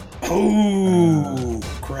 11. Oh,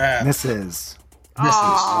 crap. Misses. Misses.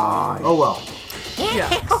 Oh well.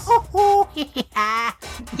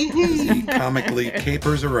 He comically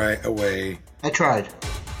capers away. I tried.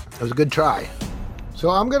 That was a good try. So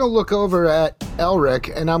I'm going to look over at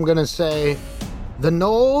Elric and I'm going to say, the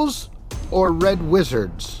Gnolls or Red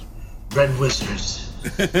Wizards? Red Wizards.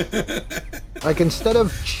 Like, instead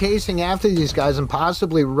of chasing after these guys and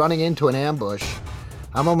possibly running into an ambush,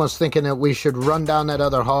 I'm almost thinking that we should run down that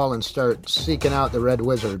other hall and start seeking out the Red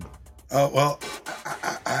Wizard. Oh, well,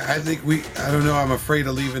 I think I don't know, I'm afraid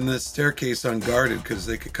of leaving this staircase unguarded because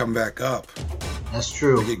they could come back up. That's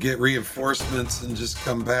true. We could get reinforcements and just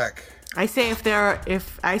come back. I say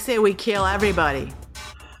if I say we kill everybody.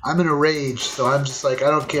 I'm in a rage, so I'm just like, I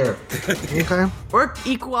don't care. Okay. We're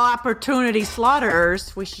equal opportunity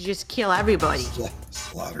slaughterers. We should just kill everybody.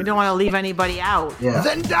 Slaughter. We don't want to leave anybody out. Yeah.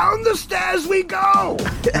 Then down the stairs we go!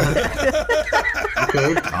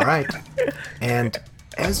 Okay. All right. And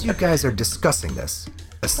as you guys are discussing this,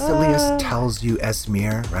 Asilius tells you,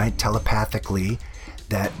 Esmir, right, telepathically,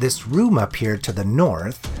 that this room up here to the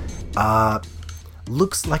north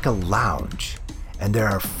looks like a lounge. And there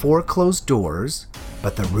are 4 closed doors,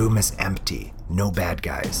 but the room is empty. No bad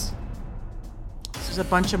guys. There's a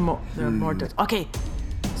bunch of more doors. Okay,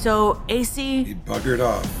 so AC... He buggered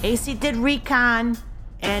off. AC did recon,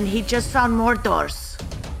 and he just found more doors.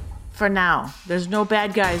 For now. There's no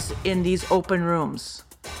bad guys in these open rooms.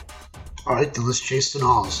 Alright, then let's chase the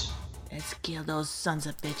gnolls. Let's kill those sons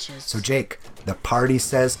of bitches. So, Jake, the party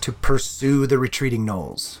says to pursue the retreating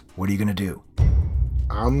gnolls. What are you going to do?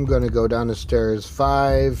 I'm going to go down the stairs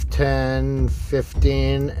 5, 10,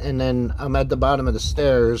 15, and then I'm at the bottom of the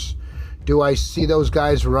stairs. Do I see those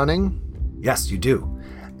guys running? Yes, you do.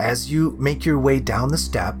 As you make your way down the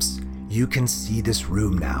steps, you can see this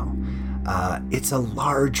room now. It's a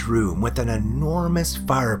large room with an enormous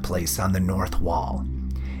fireplace on the north wall.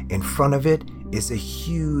 In front of it is a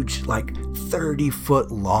huge,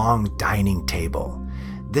 30-foot long dining table.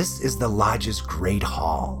 This is the lodge's great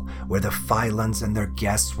hall, where the Phylons and their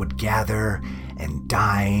guests would gather and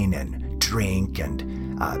dine and drink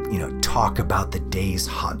and, talk about the day's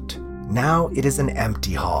hunt. Now it is an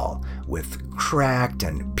empty hall with cracked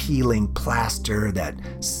and peeling plaster that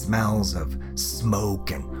smells of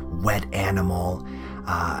smoke and wet animal.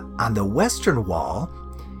 On the western wall,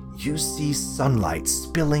 you see sunlight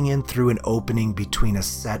spilling in through an opening between a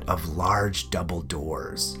set of large double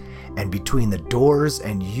doors. And between the doors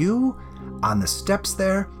and you, on the steps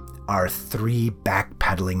there, are 3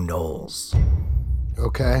 backpedaling gnolls.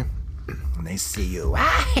 Okay. And they see you.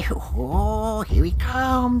 Oh, here he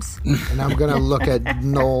comes. And I'm going to look at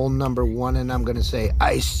gnoll number 1 and I'm going to say,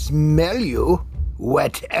 I smell you,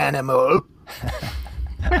 wet animal.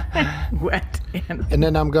 Wet animal. And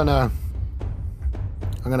then I'm going to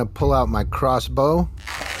pull out my crossbow.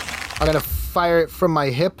 I'm going to fire it from my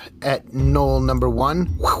hip at gnoll number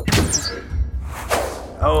 1.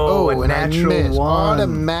 Oh, a and natural I miss. 1.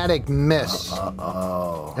 Automatic miss.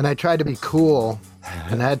 And I tried to be cool,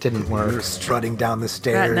 and that didn't You're work. strutting down the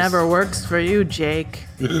stairs. That never works for you, Jake.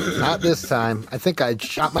 Not this time. I think I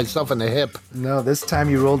shot myself in the hip. No, this time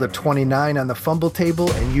you rolled a 29 on the fumble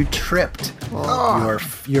table and you tripped.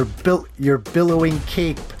 Your billowing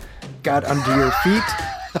cape got under your feet.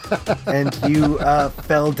 And you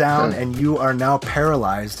fell down, and you are now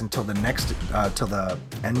paralyzed until the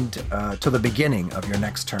beginning of your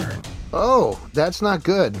next turn. Oh, that's not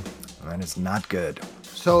good. That is not good.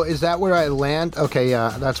 So is that where I land? Okay,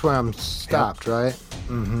 yeah, that's where I'm stopped, right?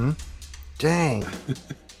 Mm-hmm. Dang.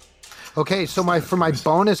 Okay, so for my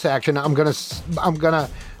bonus action, I'm gonna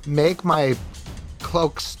make my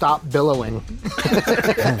cloak stop billowing.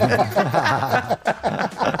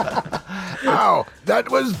 Ow, that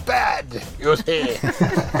was bad. You see.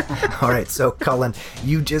 All right, so Cullen,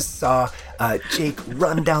 you just saw Jake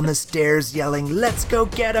run down the stairs yelling, "Let's go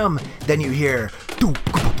get him!" Then you hear,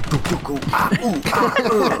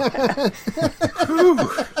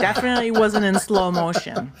 Definitely wasn't in slow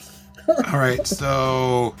motion. All right,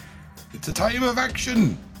 so it's a time of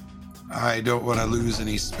action. I don't want to lose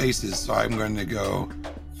any spaces, so I'm going to go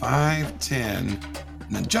 5, 10, and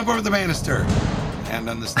then jump over the banister. And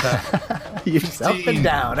on the step. You're up and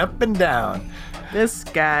down, up and down. This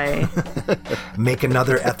guy. Make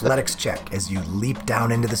another athletics check as you leap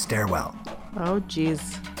down into the stairwell. Oh,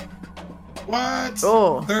 jeez. What?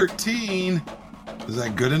 Oh. 13. Is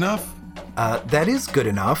that good enough? That is good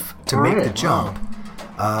enough to make the jump,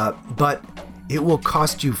 but it will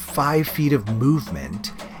cost you 5 feet of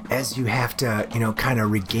movement as you have to, kind of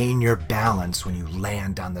regain your balance when you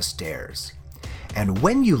land on the stairs. And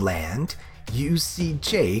when you land, you see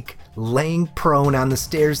Jake laying prone on the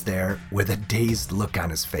stairs there with a dazed look on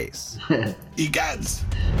his face. Egads!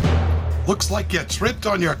 Looks like you tripped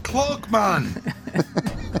on your cloak, man!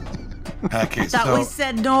 Okay, Thought we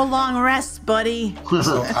said no long rest, buddy.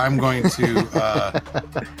 So I'm going to,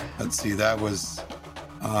 let's see, that was,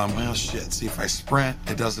 see, if I sprint,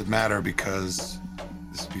 it doesn't matter because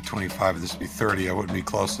this would be 25, this would be 30, I wouldn't be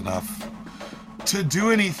close enough to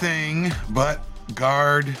do anything but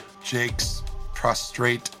guard Jake's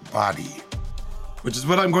prostrate body, which is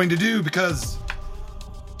what I'm going to do because,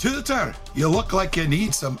 Tutor, you look like you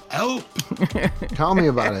need some help. Tell me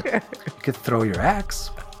about it. You could throw your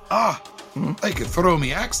axe. They could throw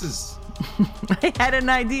me axes. I had an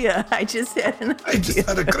idea. I just had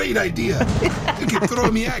a great idea. You could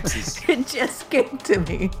throw me axes. It just came to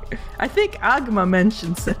me. I think Agma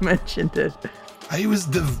mentioned it. I was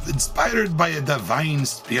inspired by a divine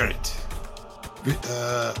spirit.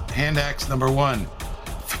 Hand axe number 1.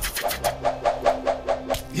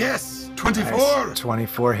 Yes, 24. Nice.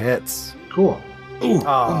 24 hits. Cool. Ooh,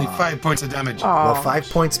 only 5 points of damage. Well, 5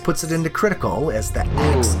 points puts it into critical as the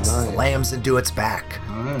axe slams into its back.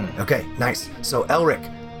 Okay, nice. So, Elric,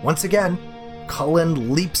 once again,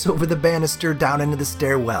 Cullen leaps over the banister down into the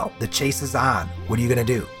stairwell. The chase is on. What are you going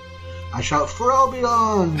to do? I shout, for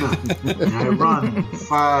Albion! And I run.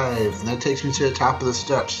 5. And that takes me to the top of the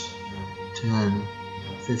steps. 10,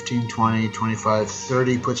 15, 20, 25,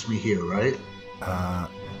 30 puts me here, right?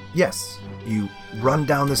 Yes. You run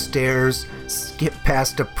down the stairs, skip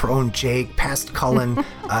past a prone Jake, past Cullen,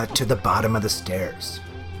 to the bottom of the stairs.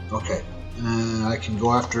 Okay. And I can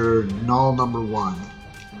go after null number 1.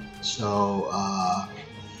 So,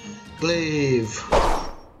 Glaive.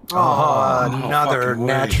 Another fucking way.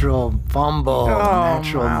 natural fumble.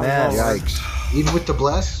 Natural miss. Yikes. Even with the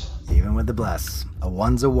bless? Even with the bless. A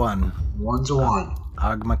 1's a 1. 1's a 1.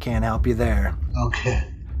 Ogma can't help you there. Okay.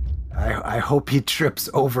 I hope he trips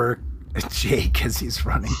over Jake as he's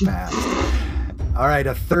running past. All right,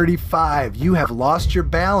 a 35. You have lost your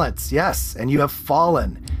balance, yes, and you have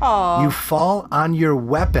fallen. Aw. You fall on your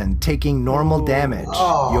weapon, taking normal damage.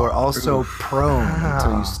 You're also prone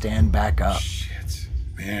until you stand back up. Shit,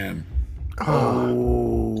 man.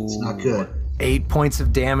 It's not good. 8 points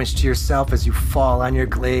of damage to yourself as you fall on your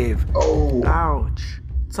glaive. Ouch.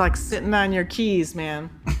 It's like sitting on your keys, man.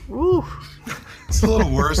 Woo. It's a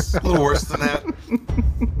little worse. A little worse than that.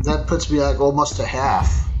 That puts me like almost to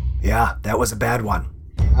half. Yeah, that was a bad one.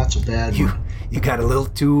 That's a bad one. You got a little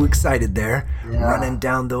too excited there, running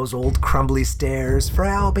down those old crumbly stairs for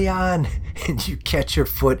Albion, and you catch your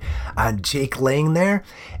foot on Jake laying there,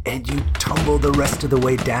 and you tumble the rest of the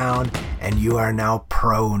way down, and you are now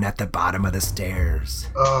prone at the bottom of the stairs.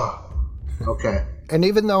 Okay. And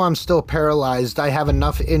even though I'm still paralyzed, I have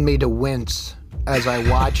enough in me to wince as I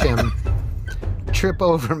watch him trip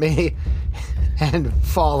over me and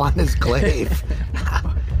fall on his glaive.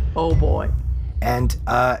 Oh boy. And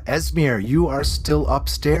Esmir, you are still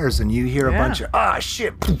upstairs, and you hear a bunch of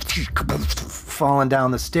shit falling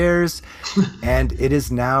down the stairs, and it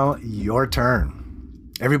is now your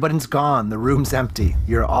turn. Everybody's gone. The room's empty.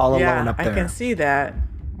 You're all alone up there. I can see that.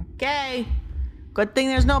 Okay. Good thing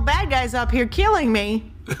there's no bad guys up here killing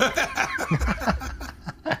me.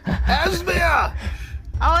 Esmir!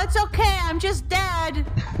 Oh, it's okay. I'm just dead.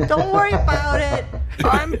 Don't worry about it.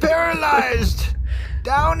 I'm paralyzed!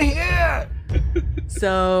 Down here!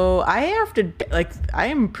 So I have to, I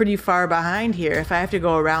am pretty far behind here if I have to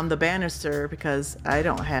go around the banister because I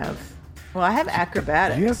don't have, I have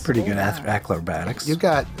acrobatics. You have pretty good acrobatics. You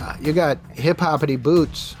got hip-hoppity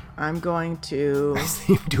boots. I'm going to... I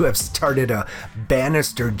seem to have started a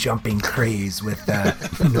banister jumping craze with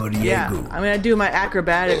Noriegu. Yeah, I'm going to do my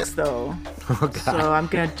acrobatics, though. Oh, God. So I'm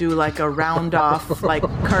going to do like a round-off,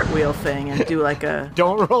 cartwheel thing and do like a...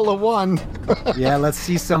 Don't roll a 1. Yeah, let's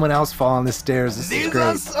see someone else fall on the stairs. This is These great.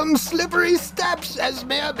 are some slippery steps,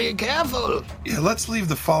 Esmir. Be careful. Yeah, let's leave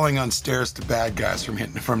the falling on stairs to bad guys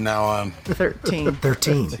from now on. 13.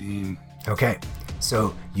 13. Okay,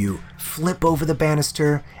 so you flip over the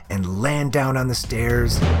banister and land down on the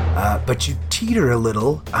stairs, but you teeter a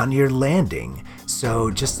little on your landing.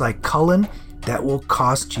 So just like Cullen, that will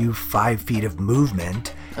cost you 5 feet of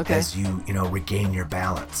movement as you regain your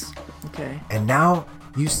balance. Okay. And now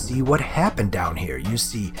you see what happened down here. You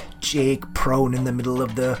see Jake prone in the middle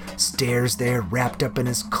of the stairs there, wrapped up in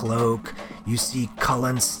his cloak. You see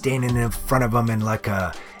Cullen standing in front of him in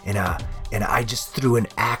in I just threw an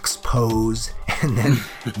axe pose. And then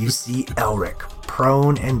you see Elric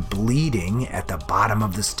prone and bleeding at the bottom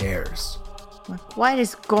of the stairs. What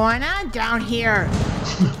is going on down here?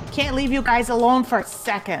 Can't leave you guys alone for a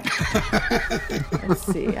second. Let's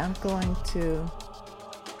see. I'm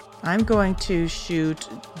going to shoot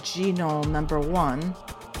Gino number 1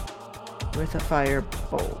 with a fire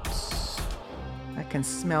bolt. I can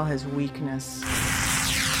smell his weakness.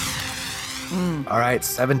 All right,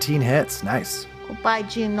 17 hits. Nice. Goodbye,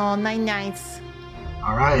 Gino. Night nights.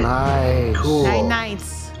 All right. Nice. Cool. Night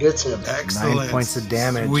nights. Gets him. Excellent. 9 points of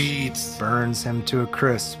damage. Sweet. Burns him to a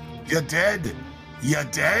crisp. You're dead. You're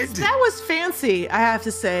dead. That was fancy. I have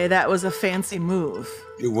to say that was a fancy move.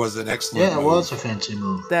 It was an excellent Yeah, it was a fancy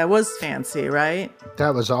move. That was fancy, right?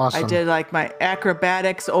 That was awesome. I did my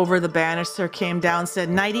acrobatics over the banister, came down, said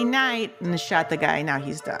nighty night, and shot the guy. Now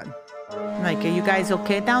he's done. I'm like, are you guys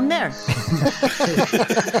okay down there?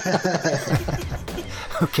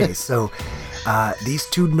 Okay, so these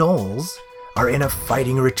two gnolls are in a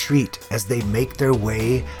fighting retreat as they make their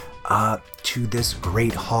way to this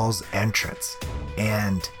great hall's entrance.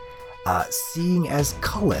 And seeing as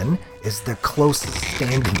Cullen is the closest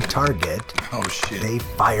standing target, Oh, shit. they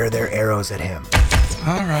fire their arrows at him.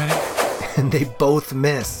 All right. and they both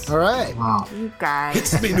miss. All right. Wow. You guys.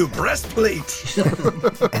 It's me new breastplate.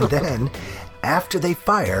 And then, after they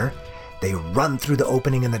fire, they run through the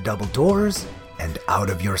opening in the double doors and out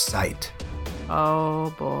of your sight.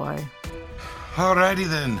 Oh, boy. Alrighty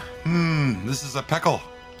then. This is a pickle.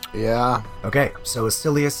 Yeah. Okay, so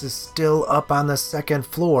Asilius is still up on the second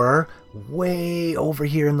floor, way over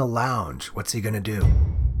here in the lounge. What's he gonna do?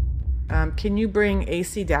 Can you bring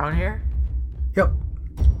AC down here? Yep.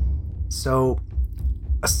 So,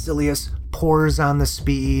 Asilius pours on the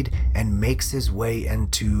speed and makes his way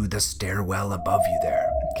into the stairwell above you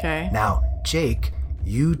there. Okay. Now, Jake,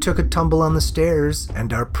 you took a tumble on the stairs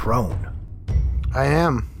and are prone. I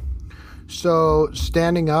am. So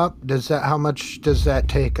standing up, how much does that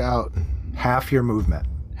take out? Half your movement.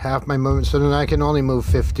 Half my movement, so then I can only move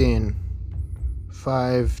 15.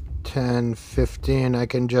 5, 10, 15. I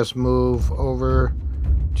can just move over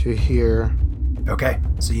to here. Okay,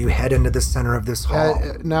 so you head into the center of this hall.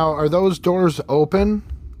 Now, are those doors open?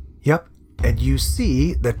 Yep, and you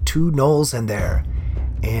see the two gnolls in there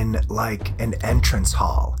in like an entrance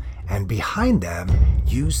hall. And behind them,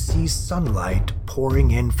 you see sunlight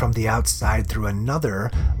pouring in from the outside through another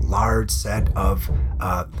large set of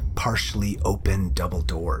partially open double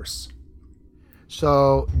doors.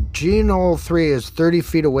 So, G-Knoll 3 is 30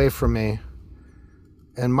 feet away from me.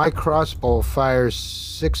 And my crossbow fires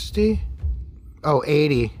 60? Oh,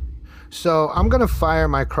 80. So, I'm going to fire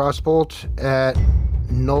my crossbolt at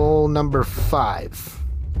Knoll number 5.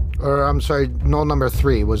 Or, I'm sorry, Knoll number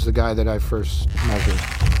 3 was the guy that I first measured.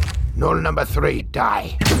 Knoll number 3,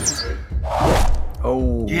 die.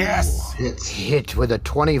 Oh. Yes. Hits. Hit with a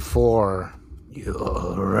 24.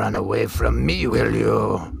 You'll run away from me, will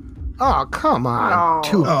you? Oh, come on. Oh.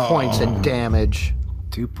 2 points of damage.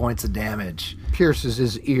 2 points of damage. Pierces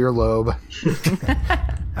his earlobe.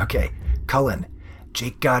 Okay, Cullen,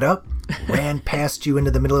 Jake got up, ran past you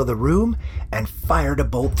into the middle of the room, and fired a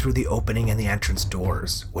bolt through the opening in the entrance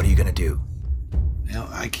doors. What are you going to do? Now,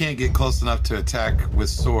 I can't get close enough to attack with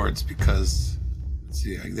swords because, let's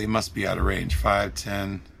see, they must be out of range. 5,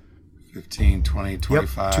 10, 15, 20,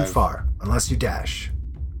 25. Yep, too far, unless you dash.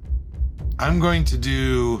 I'm going to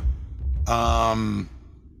do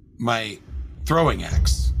my throwing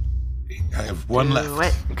axe. I have one left.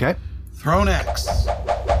 What? Okay. Thrown axe.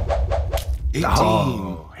 18.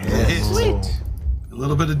 Oh, Hit. Sweet. A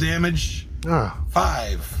little bit of damage. Oh,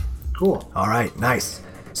 5. Cool. All right, nice.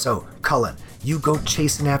 So, Cullen, you go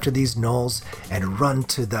chasing after these gnolls and run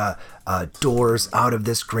to the doors out of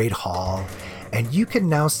this great hall, and you can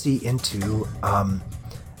now see into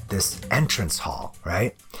this entrance hall,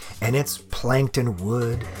 right? And it's planked in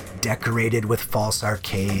wood, decorated with false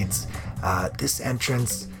arcades. This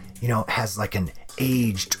entrance, has like an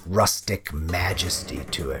aged rustic majesty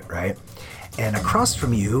to it, right? And across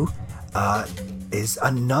from you is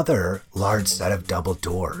another large set of double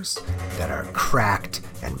doors that are cracked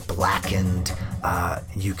and blackened.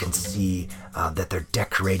 You can see that they're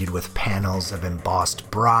decorated with panels of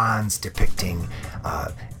embossed bronze depicting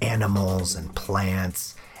animals and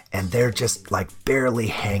plants, and they're just like barely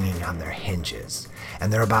hanging on their hinges.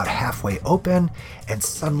 And they're about halfway open, and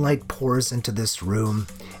sunlight pours into this room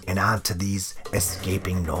and onto these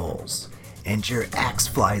escaping gnolls. And your axe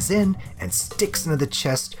flies in and sticks into the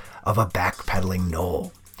chest of a backpedaling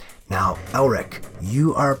gnoll. Now, Elric,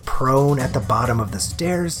 you are prone at the bottom of the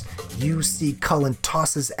stairs. You see Cullen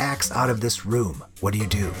toss his axe out of this room. What do you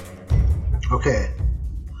do? Okay.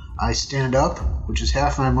 I stand up, which is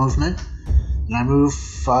half my movement. And I move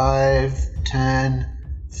 5, 10,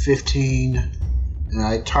 15. And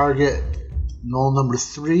I target Knoll number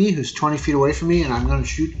 3, who's 20 feet away from me. And I'm going to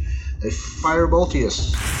shoot a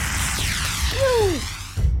Fireboltius.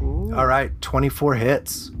 All right, 24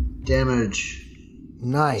 hits. Damage.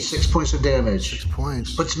 nice. 6 points of damage. 6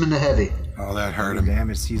 points. Puts him in the heavy. Oh, that hurt him.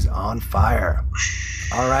 Damage, he's on fire.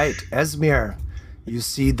 All right, Esmir, you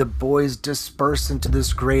see the boys disperse into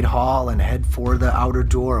this great hall and head for the outer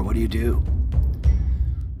door. What do you do?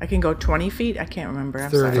 I can go 20 feet? I can't remember. I'm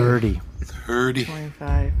 30. sorry. 30.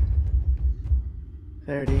 25.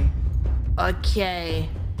 30. Okay.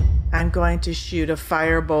 I'm going to shoot a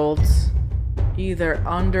firebolt either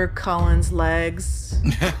under Cullen's legs.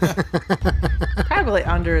 Probably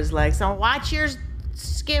under his legs. So watch your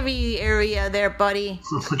skivvy area there, buddy.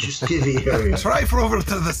 What's your skivvy area? Try for over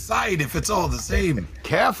to the side if it's all the same.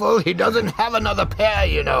 Careful, he doesn't have another pair,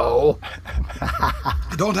 you know.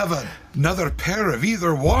 I don't have another pair of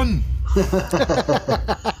either one. And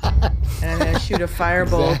I'm going to shoot a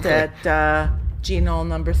firebolt at G-Knoll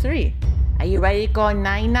number 3. Are you ready to go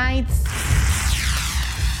 9 nights?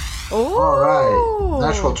 Oh, All right.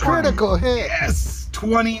 Natural 20. Critical hit. Yes,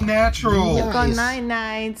 20 natural. You've gone 9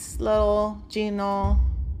 nights, little Gino.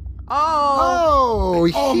 Oh!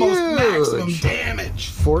 Oh, Almost maximum huge. damage.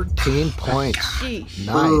 14 points. Sheesh.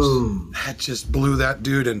 Nice. Boom. That just blew that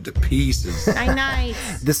dude into pieces. 9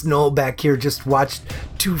 nights. This Knoll back here just watched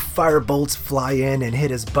 2 firebolts fly in and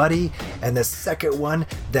hit his buddy, and the second one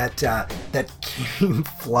that came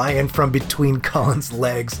flying from between Cullen's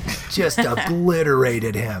legs just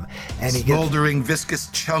obliterated him. And he gets Smoldering viscous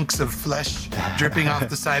chunks of flesh dripping off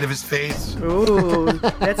the side of his face. Ooh,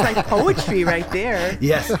 that's like poetry right there.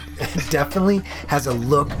 yes, it definitely has a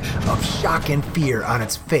look of shock and fear on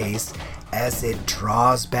its face as it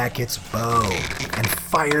draws back its bow and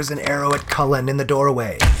fires an arrow at Cullen in the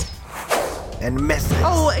doorway. And misses.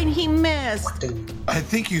 Oh, and he missed. I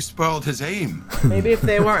think you spoiled his aim. Maybe if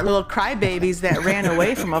they weren't little crybabies that ran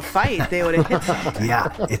away from a fight, they would have hit something.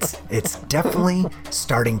 Yeah, it's definitely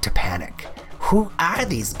starting to panic. Who are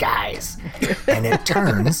these guys? And it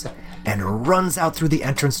turns and runs out through the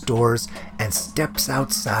entrance doors and steps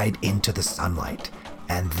outside into the sunlight.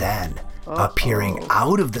 And then, appearing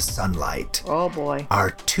out of the sunlight, Oh boy.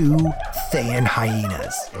 are 2 Thayan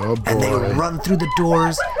hyenas. Oh, And they boy. run through the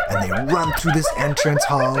doors, and they run through this entrance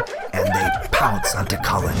hall, and they pounce onto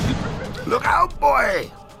Cullen. Look out, boy!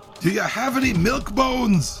 Do you have any milk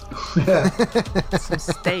bones? Some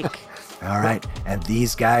steak. All right, and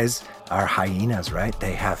these guys are hyenas, right?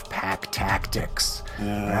 They have pack tactics, right?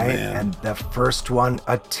 man. And the first one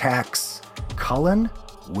attacks Cullen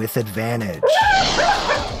with advantage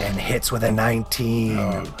and hits with a 19.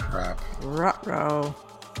 Oh, crap. Ruh-roh.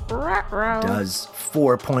 Ruh-roh. Does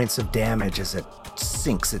 4 points of damage as it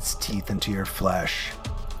sinks its teeth into your flesh.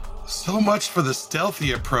 So much for the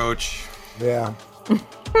stealthy approach. Yeah.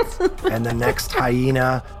 And the next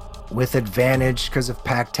hyena, with advantage because of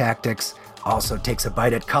pack tactics, also takes a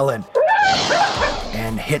bite at Cullen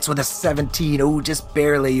and hits with a 17. Oh, just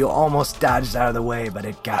barely. You almost dodged out of the way, but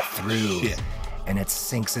it got through. Shit. And it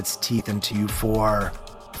sinks its teeth into you for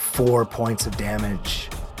 4 points of damage.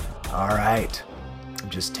 All right. I'm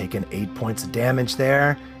just taking 8 points of damage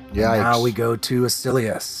there. And now Yikes. we go to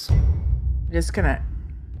Asilius. I'm just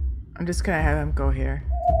gonna have him go here.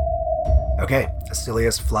 Okay,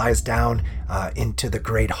 Asilius flies down into the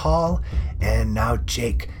Great Hall, and now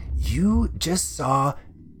Jake, you just saw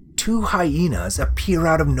 2 hyenas appear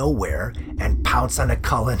out of nowhere and pounce on a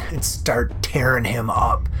Cullen and start tearing him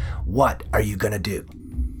up. What are you gonna do?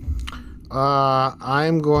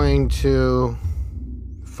 I'm going to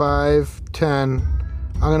 5, 10.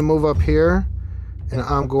 I'm going to move up here, and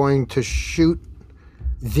I'm going to shoot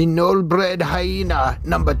the null-bred hyena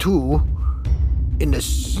number 2 in the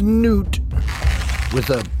snoot with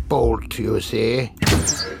a bolt, you see.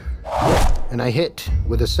 And I hit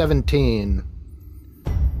with a 17.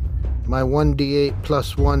 My 1d8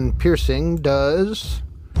 plus 1 piercing does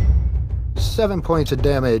 7 points of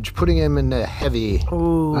damage, putting him in the heavy.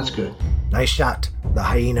 That's good. Nice shot. The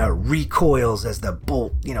hyena recoils as the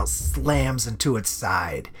bolt, slams into its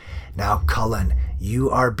side. Now, Cullen, you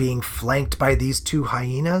are being flanked by these 2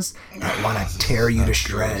 hyenas that want to tear you to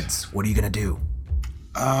shreds. What are you gonna do?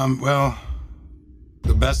 Well,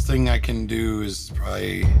 the best thing I can do is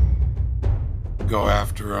probably go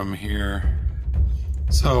after him here.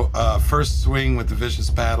 So, first swing with the vicious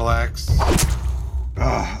battle axe.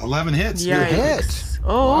 11 hits. Yikes. hit.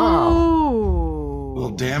 Oh. Little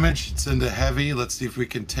damage. It's into heavy. Let's see if we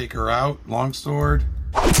can take her out. Longsword.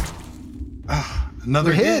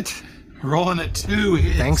 Another hit. Rolling at 2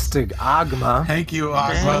 hits. Thanks to Agma. Thank you,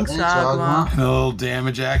 Agma. Thanks, Agma. And a little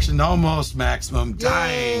damage action. Almost maximum.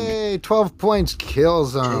 Dying. Yay, 12 points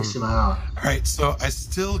kills him. Takes him out. All right, so I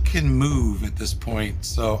still can move at this point.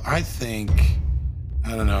 So I think,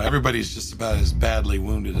 I don't know, everybody's just about as badly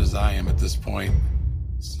wounded as I am at this point.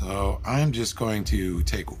 So I'm just going to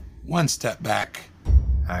take 1 step back.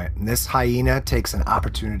 All right, and this hyena takes an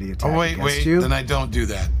opportunity attack Oh, wait, against you. then I don't do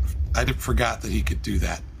that. I forgot that he could do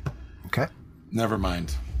that. Okay. Never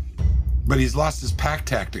mind. But he's lost his pack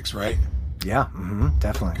tactics, right? Yeah,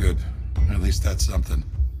 definitely. Good. At least that's something.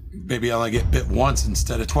 Maybe I'll only get bit once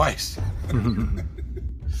instead of twice.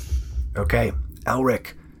 Okay,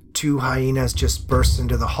 Elric. 2 hyenas just burst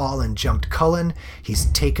into the hall and jumped Cullen. He's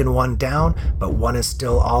taken 1 down, but 1 is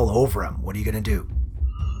still all over him. What are you gonna do?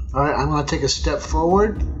 All right, I'm going to take a step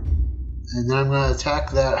forward, and then I'm going to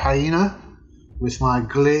attack that hyena with my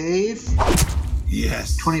glaive.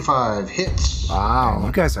 Yes. 25 hits. Wow.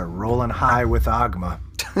 You guys are rolling high with Agma.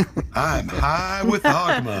 I'm high with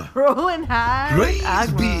Agma. Rolling high. Praise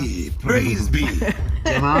Agma. be. Praise be.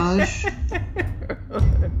 Damage.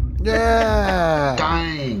 Yeah.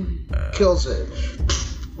 Dying. Kills it.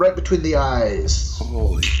 right between the eyes.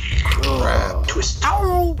 Holy crap. Twist.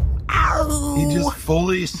 Ow! Ow! He just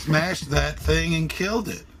fully smashed that thing and killed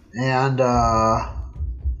it. And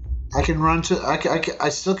I can run to. I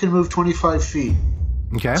still can move 25 feet.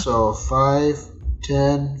 Okay. So 5,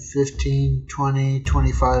 10, 15, 20,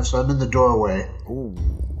 25. So I'm in the doorway.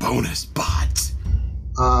 Bonus bot.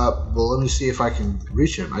 Well, let me see if I can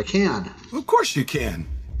reach him. I can. Of course you can.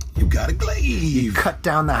 You got a glaive. Cut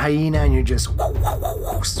down the hyena and you're just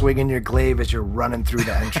swinging your glaive as you're running through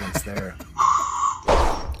the entrance there.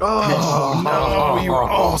 Oh, no. You were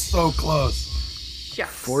all so close.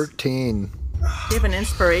 Shucks. 14. Do you have an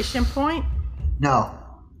inspiration point? No,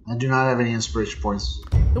 I do not have any inspiration points.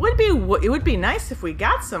 It would be nice if we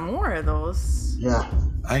got some more of those. Yeah.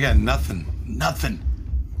 I got nothing. Nothing.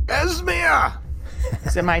 Esmir!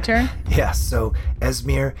 Is it my turn? Yeah, so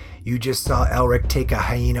Esmir, you just saw Elric take a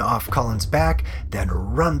hyena off Cullen's back, then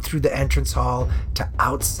run through the entrance hall to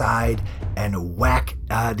outside and whack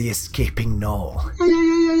the escaping gnoll.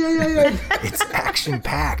 It's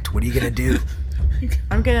action-packed. What are you gonna do?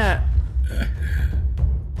 I'm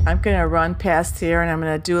gonna run past here and I'm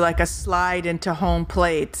gonna do like a slide into home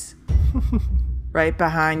plate right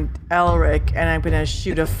behind Elric, and I'm gonna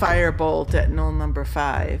shoot a firebolt at gnoll number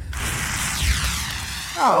 5.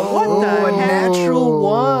 Oh, what the A heck? natural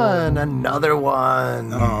one. Another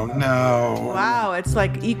one. Oh, no. Wow, it's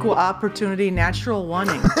like equal opportunity natural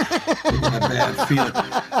oneing. A bad feeling.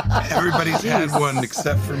 Everybody's had one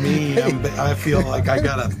except for me. I feel like I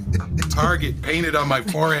got a target painted on my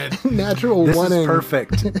forehead. Natural This one. is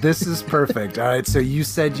perfect. This is perfect. All right, so you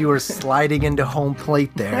said you were sliding into home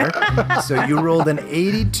plate there. So you rolled an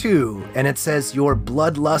 82, and it says your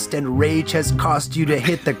bloodlust and rage has caused you to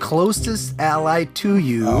hit the closest ally to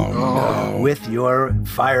you with your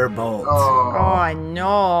firebolt. Oh, I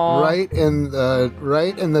know. Right in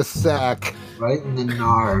the sack. Right in the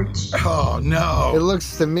nards. Oh, no. It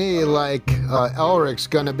looks to me like Elric's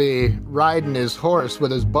gonna be riding his horse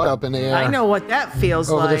with his butt up in the air. I know what that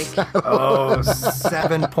feels Over the like. saddle. Oh,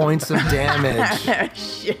 7 points of damage.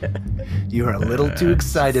 Shit. You are a little too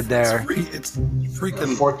excited there. It's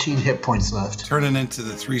freaking 14 hit points left. turning into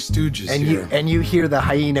the Three Stooges And here. you hear the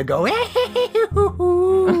hyena go,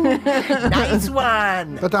 nice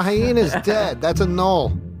one. But the hyena's dead. That's a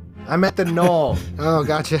gnoll. I'm at the knoll. Oh,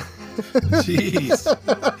 gotcha. Jeez.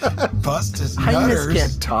 Bust his Hyenas nutters.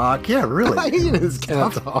 can't talk. Yeah, really. Hyenas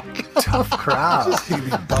can't talk. Tough crowd. He'd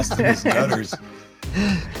be busting his nutters.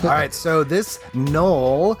 All right, so this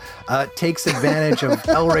gnoll takes advantage of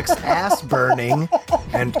Elric's ass burning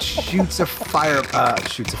and shoots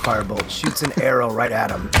an arrow right at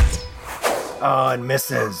him. Oh, and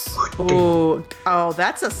misses. Ooh. Oh,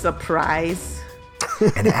 that's a surprise.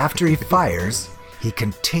 And after he fires, he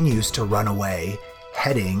continues to run away,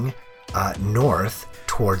 heading north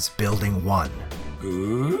towards Building 1.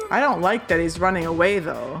 I don't like that he's running away,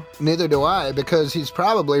 though. Neither do I, because he's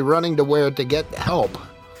probably running to where to get help.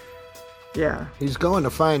 Yeah. He's going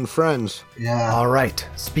to find friends. Yeah. All right,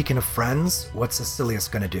 speaking of friends, what's Cecilius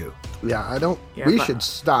gonna do? Yeah, Yeah, we but- should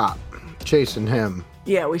stop chasing him.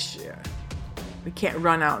 Yeah, we should. We can't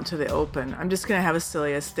run out into the open. I'm just gonna have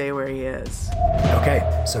Asilius stay where he is.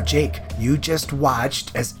 Okay, so Jake, you just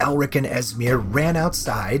watched as Elric and Esmir ran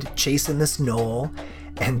outside chasing this gnoll,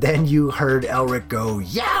 and then you heard Elric go,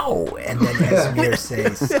 yow! And then Esmir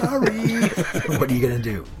say, sorry. What are you gonna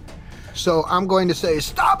do? So I'm going to say,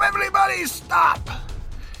 stop, everybody, stop!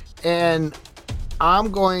 And I'm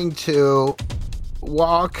going to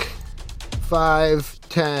walk 5,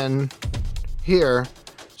 10 here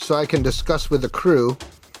so I can discuss with the crew.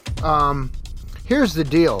 Here's the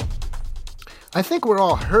deal. I think we're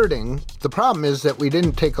all hurting. The problem is that we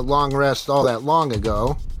didn't take a long rest all that long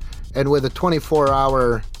ago. And with a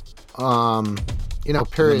 24-hour,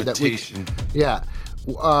 period Limitation. that we... Yeah.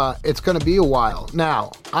 It's going to be a while.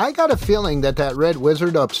 Now, I got a feeling that red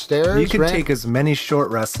wizard upstairs... You can take as many short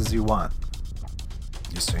rests as you want.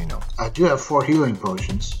 Just so you know. I do have 4 healing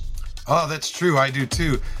potions. Oh, that's true. I do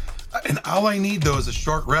too. And all I need, though, is a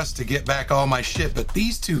short rest to get back all my shit. But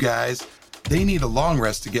these two guys, they need a long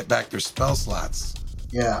rest to get back their spell slots.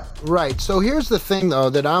 Yeah. Right. So here's the thing, though,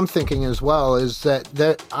 that I'm thinking as well is that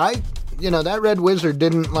that red wizard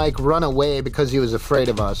didn't run away because he was afraid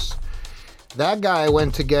of us. That guy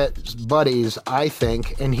went to get buddies, I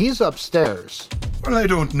think, and he's upstairs. Well, I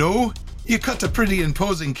don't know. You cut a pretty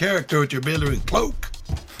imposing character with your billowing cloak.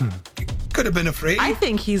 You could have been afraid. I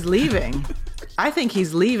think he's leaving.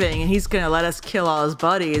 And he's gonna let us kill all his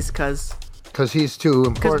buddies because he's too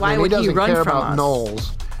important. why and would he doesn't run care from about us?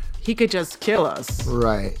 gnolls. he could just kill us.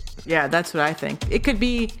 Right. Yeah, that's what I think. It could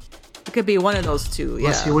be It could be one of those two, yeah.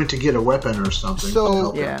 Unless he went to get a weapon or something. to So-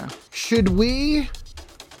 help him. Yeah. Should we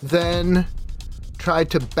then try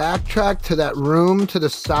to backtrack to that room to the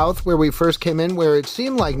south where we first came in, where it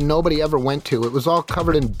seemed like nobody ever went to? It was all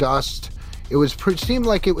covered in dust. It seemed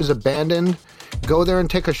like it was abandoned. Go there and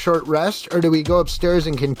take a short rest, or do we go upstairs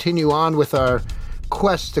and continue on with our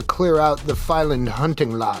quest to clear out the Fyland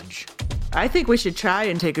hunting lodge? I think we should try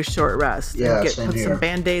and take a short rest. Yeah, and same put here. some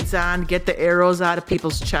Band-Aids on, get the arrows out of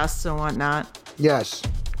people's chests and whatnot. Yes.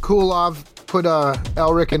 Cool off. Put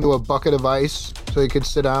Elric into a bucket of ice so he could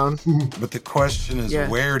sit down, But the question is, Yeah.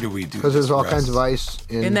 where do we do because there's this all rest? kinds of ice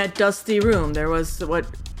In that dusty room, there was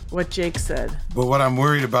what Jake said. But what I'm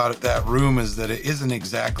worried about at that room is that it isn't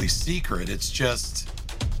exactly secret. It's just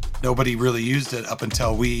nobody really used it up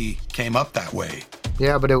until we came up that way.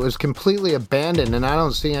 Yeah, but it was completely abandoned, and I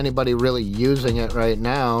don't see anybody really using it right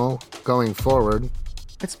now going forward.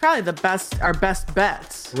 It's probably our best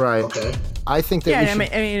bets. Right. Okay. I think that Yeah, we I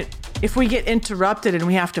should... mean, if we get interrupted and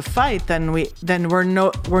we have to fight, then we're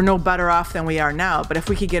no better off than we are now. But if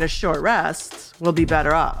we could get a short rest, we'll be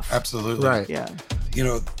better off. Absolutely. Right. Yeah. You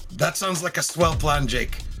know, that sounds like a swell plan,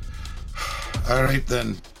 Jake. All right,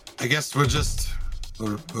 then. I guess we'll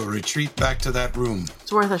retreat back to that room.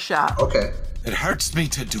 It's worth a shot. Okay. It hurts me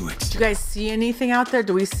to do it. Do you guys see anything out there?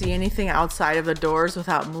 Do we see anything outside of the doors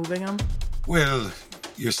without moving them? Well,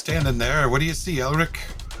 you're standing there. What do you see, Elric?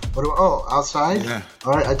 Outside? Yeah.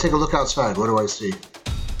 All right, I take a look outside. What do I see?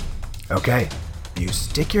 Okay, you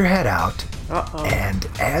stick your head out, and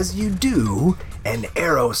as you do, an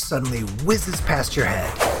arrow suddenly whizzes past your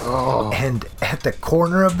head. And at the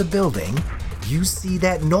corner of the building, you see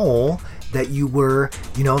that knoll that you were,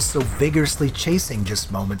 so vigorously chasing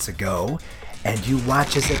just moments ago, and you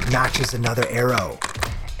watch as it notches another arrow.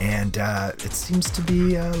 And it seems to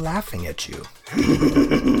be laughing at you.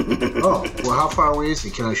 Oh, well, how far away is he?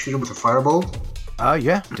 Can I shoot him with a firebolt?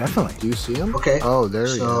 Yeah, definitely. Do you see him? Okay. Oh, there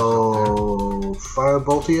he is. So,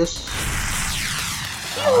 Fireboltius.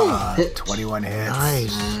 Hit. 21 hits.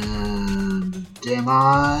 Nice. And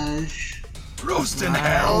damage. Roast in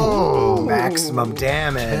hell. Oh, maximum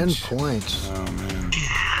 10 damage. points. It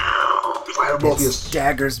Fireboltius.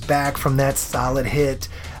 staggers back from that solid hit.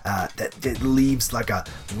 That leaves like a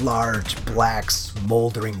large black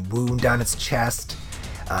smoldering wound on its chest.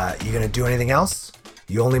 You gonna do anything else?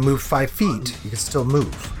 You only moved 5 feet. You can still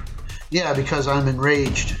move. Yeah, because I'm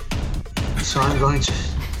enraged. So I'm going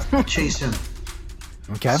to chase him.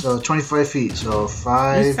 Okay. So 25 feet. So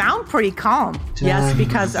 5. You sound pretty calm. 10, Yes,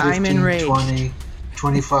 because 15, I'm enraged. 20,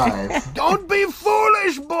 25. Don't be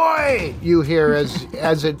foolish, boy! You hear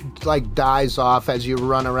as it dies off as you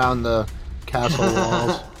run around the castle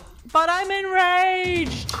walls. But I'm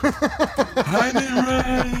enraged. I'm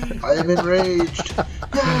enraged. I am enraged.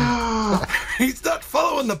 He's not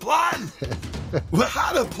following the plan. We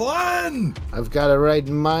had a plan. I've got a right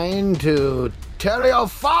mind to tell your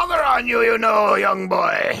father on you, young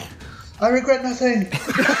boy. I regret nothing.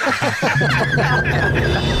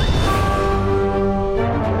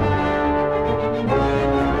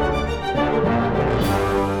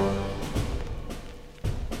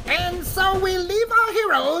 And so we leave our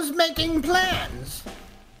heroes making plans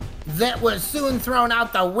that was soon thrown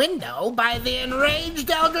out the window by the enraged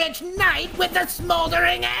Eldritch Knight with the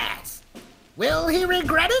smoldering axe. Will he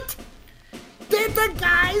regret it? Did the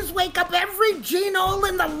guys wake up every genole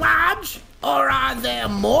in the lodge? Or are there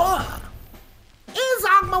more? Is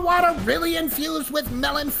Agma water really infused with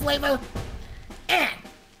melon flavor? And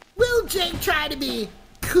will Jake try to be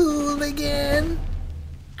cool again?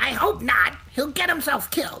 I hope not. He'll get himself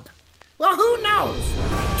killed. Well, who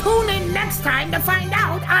knows? Tune in next time to find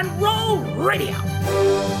out on Roll Radio.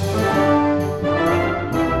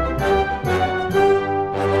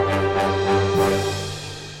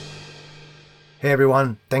 Hey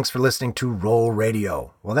everyone, thanks for listening to Roll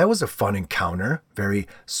Radio. Well, that was a fun encounter, very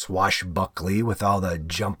swashbuckly with all the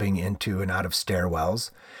jumping into and out of stairwells,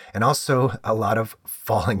 and also a lot of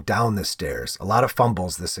falling down the stairs, a lot of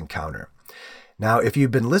fumbles this encounter. Now, if you've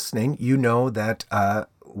been listening, you know that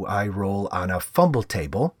I roll on a fumble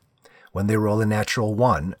table when they roll a natural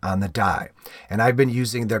 1 on the die. And I've been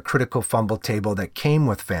using their critical fumble table that came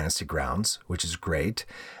with Fantasy Grounds, which is great,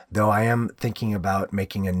 though I am thinking about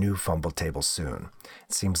making a new fumble table soon.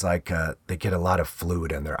 It seems like they get a lot of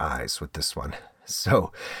fluid in their eyes with this one.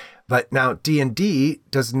 So But now D&D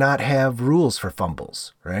does not have rules for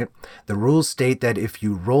fumbles, right? The rules state that if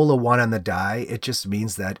you roll a 1 on the die, it just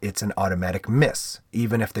means that it's an automatic miss,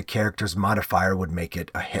 even if the character's modifier would make it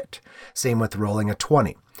a hit. Same with rolling a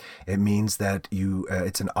 20. It means that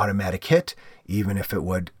it's an automatic hit, even if it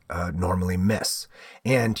would normally miss.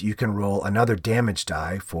 And you can roll another damage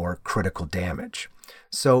die for critical damage.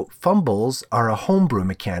 So fumbles are a homebrew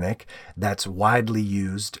mechanic that's widely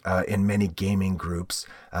used in many gaming groups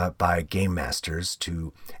by game masters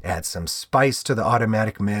to add some spice to the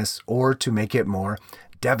automatic miss or to make it more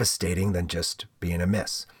devastating than just being a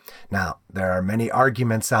miss. Now, there are many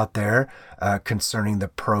arguments out there concerning the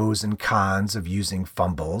pros and cons of using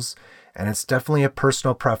fumbles, and it's definitely a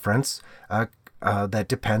personal preference that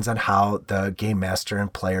depends on how the game master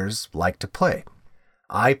and players like to play.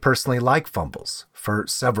 I personally like fumbles for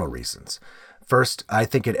several reasons. First, I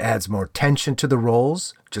think it adds more tension to the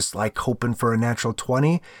rolls. Just like hoping for a natural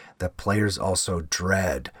 20, the players also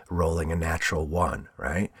dread rolling a natural 1,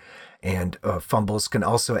 right? And fumbles can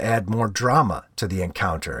also add more drama to the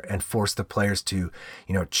encounter and force the players to,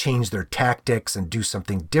 change their tactics and do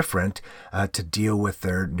something different to deal with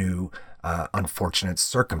their new unfortunate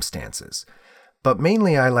circumstances. But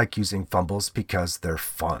mainly I like using fumbles because they're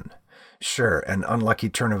fun. Sure, an unlucky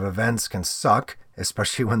turn of events can suck,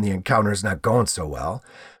 especially when the encounter is not going so well.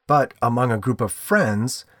 But among a group of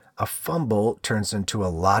friends, a fumble turns into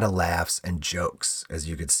a lot of laughs and jokes, as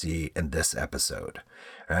you could see in this episode,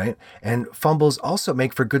 right? And fumbles also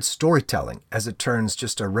make for good storytelling, as it turns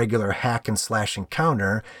just a regular hack and slash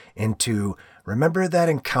encounter into, remember that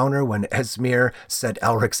encounter when Esmir set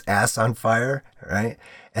Elric's ass on fire, right?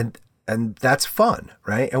 And that's fun,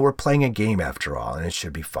 right? And we're playing a game after all, and it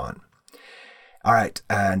should be fun. All right,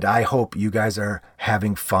 and I hope you guys are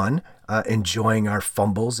having fun, enjoying our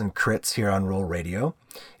fumbles and crits here on Roll Radio.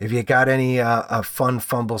 If you got any fun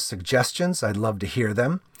fumble suggestions, I'd love to hear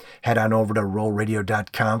them. Head on over to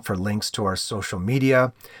rollradio.com for links to our social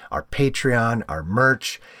media, our Patreon, our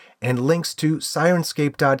merch, and links to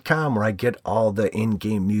Sirenscape.com, where I get all the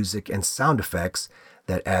in-game music and sound effects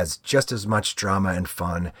that adds just as much drama and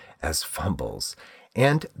fun as fumbles.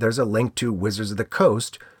 And there's a link to Wizards of the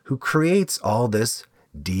Coast, who creates all this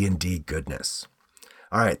D&D goodness.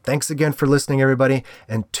 All right, thanks again for listening, everybody,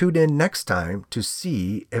 and tune in next time to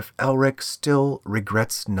see if Elric still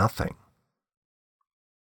regrets nothing.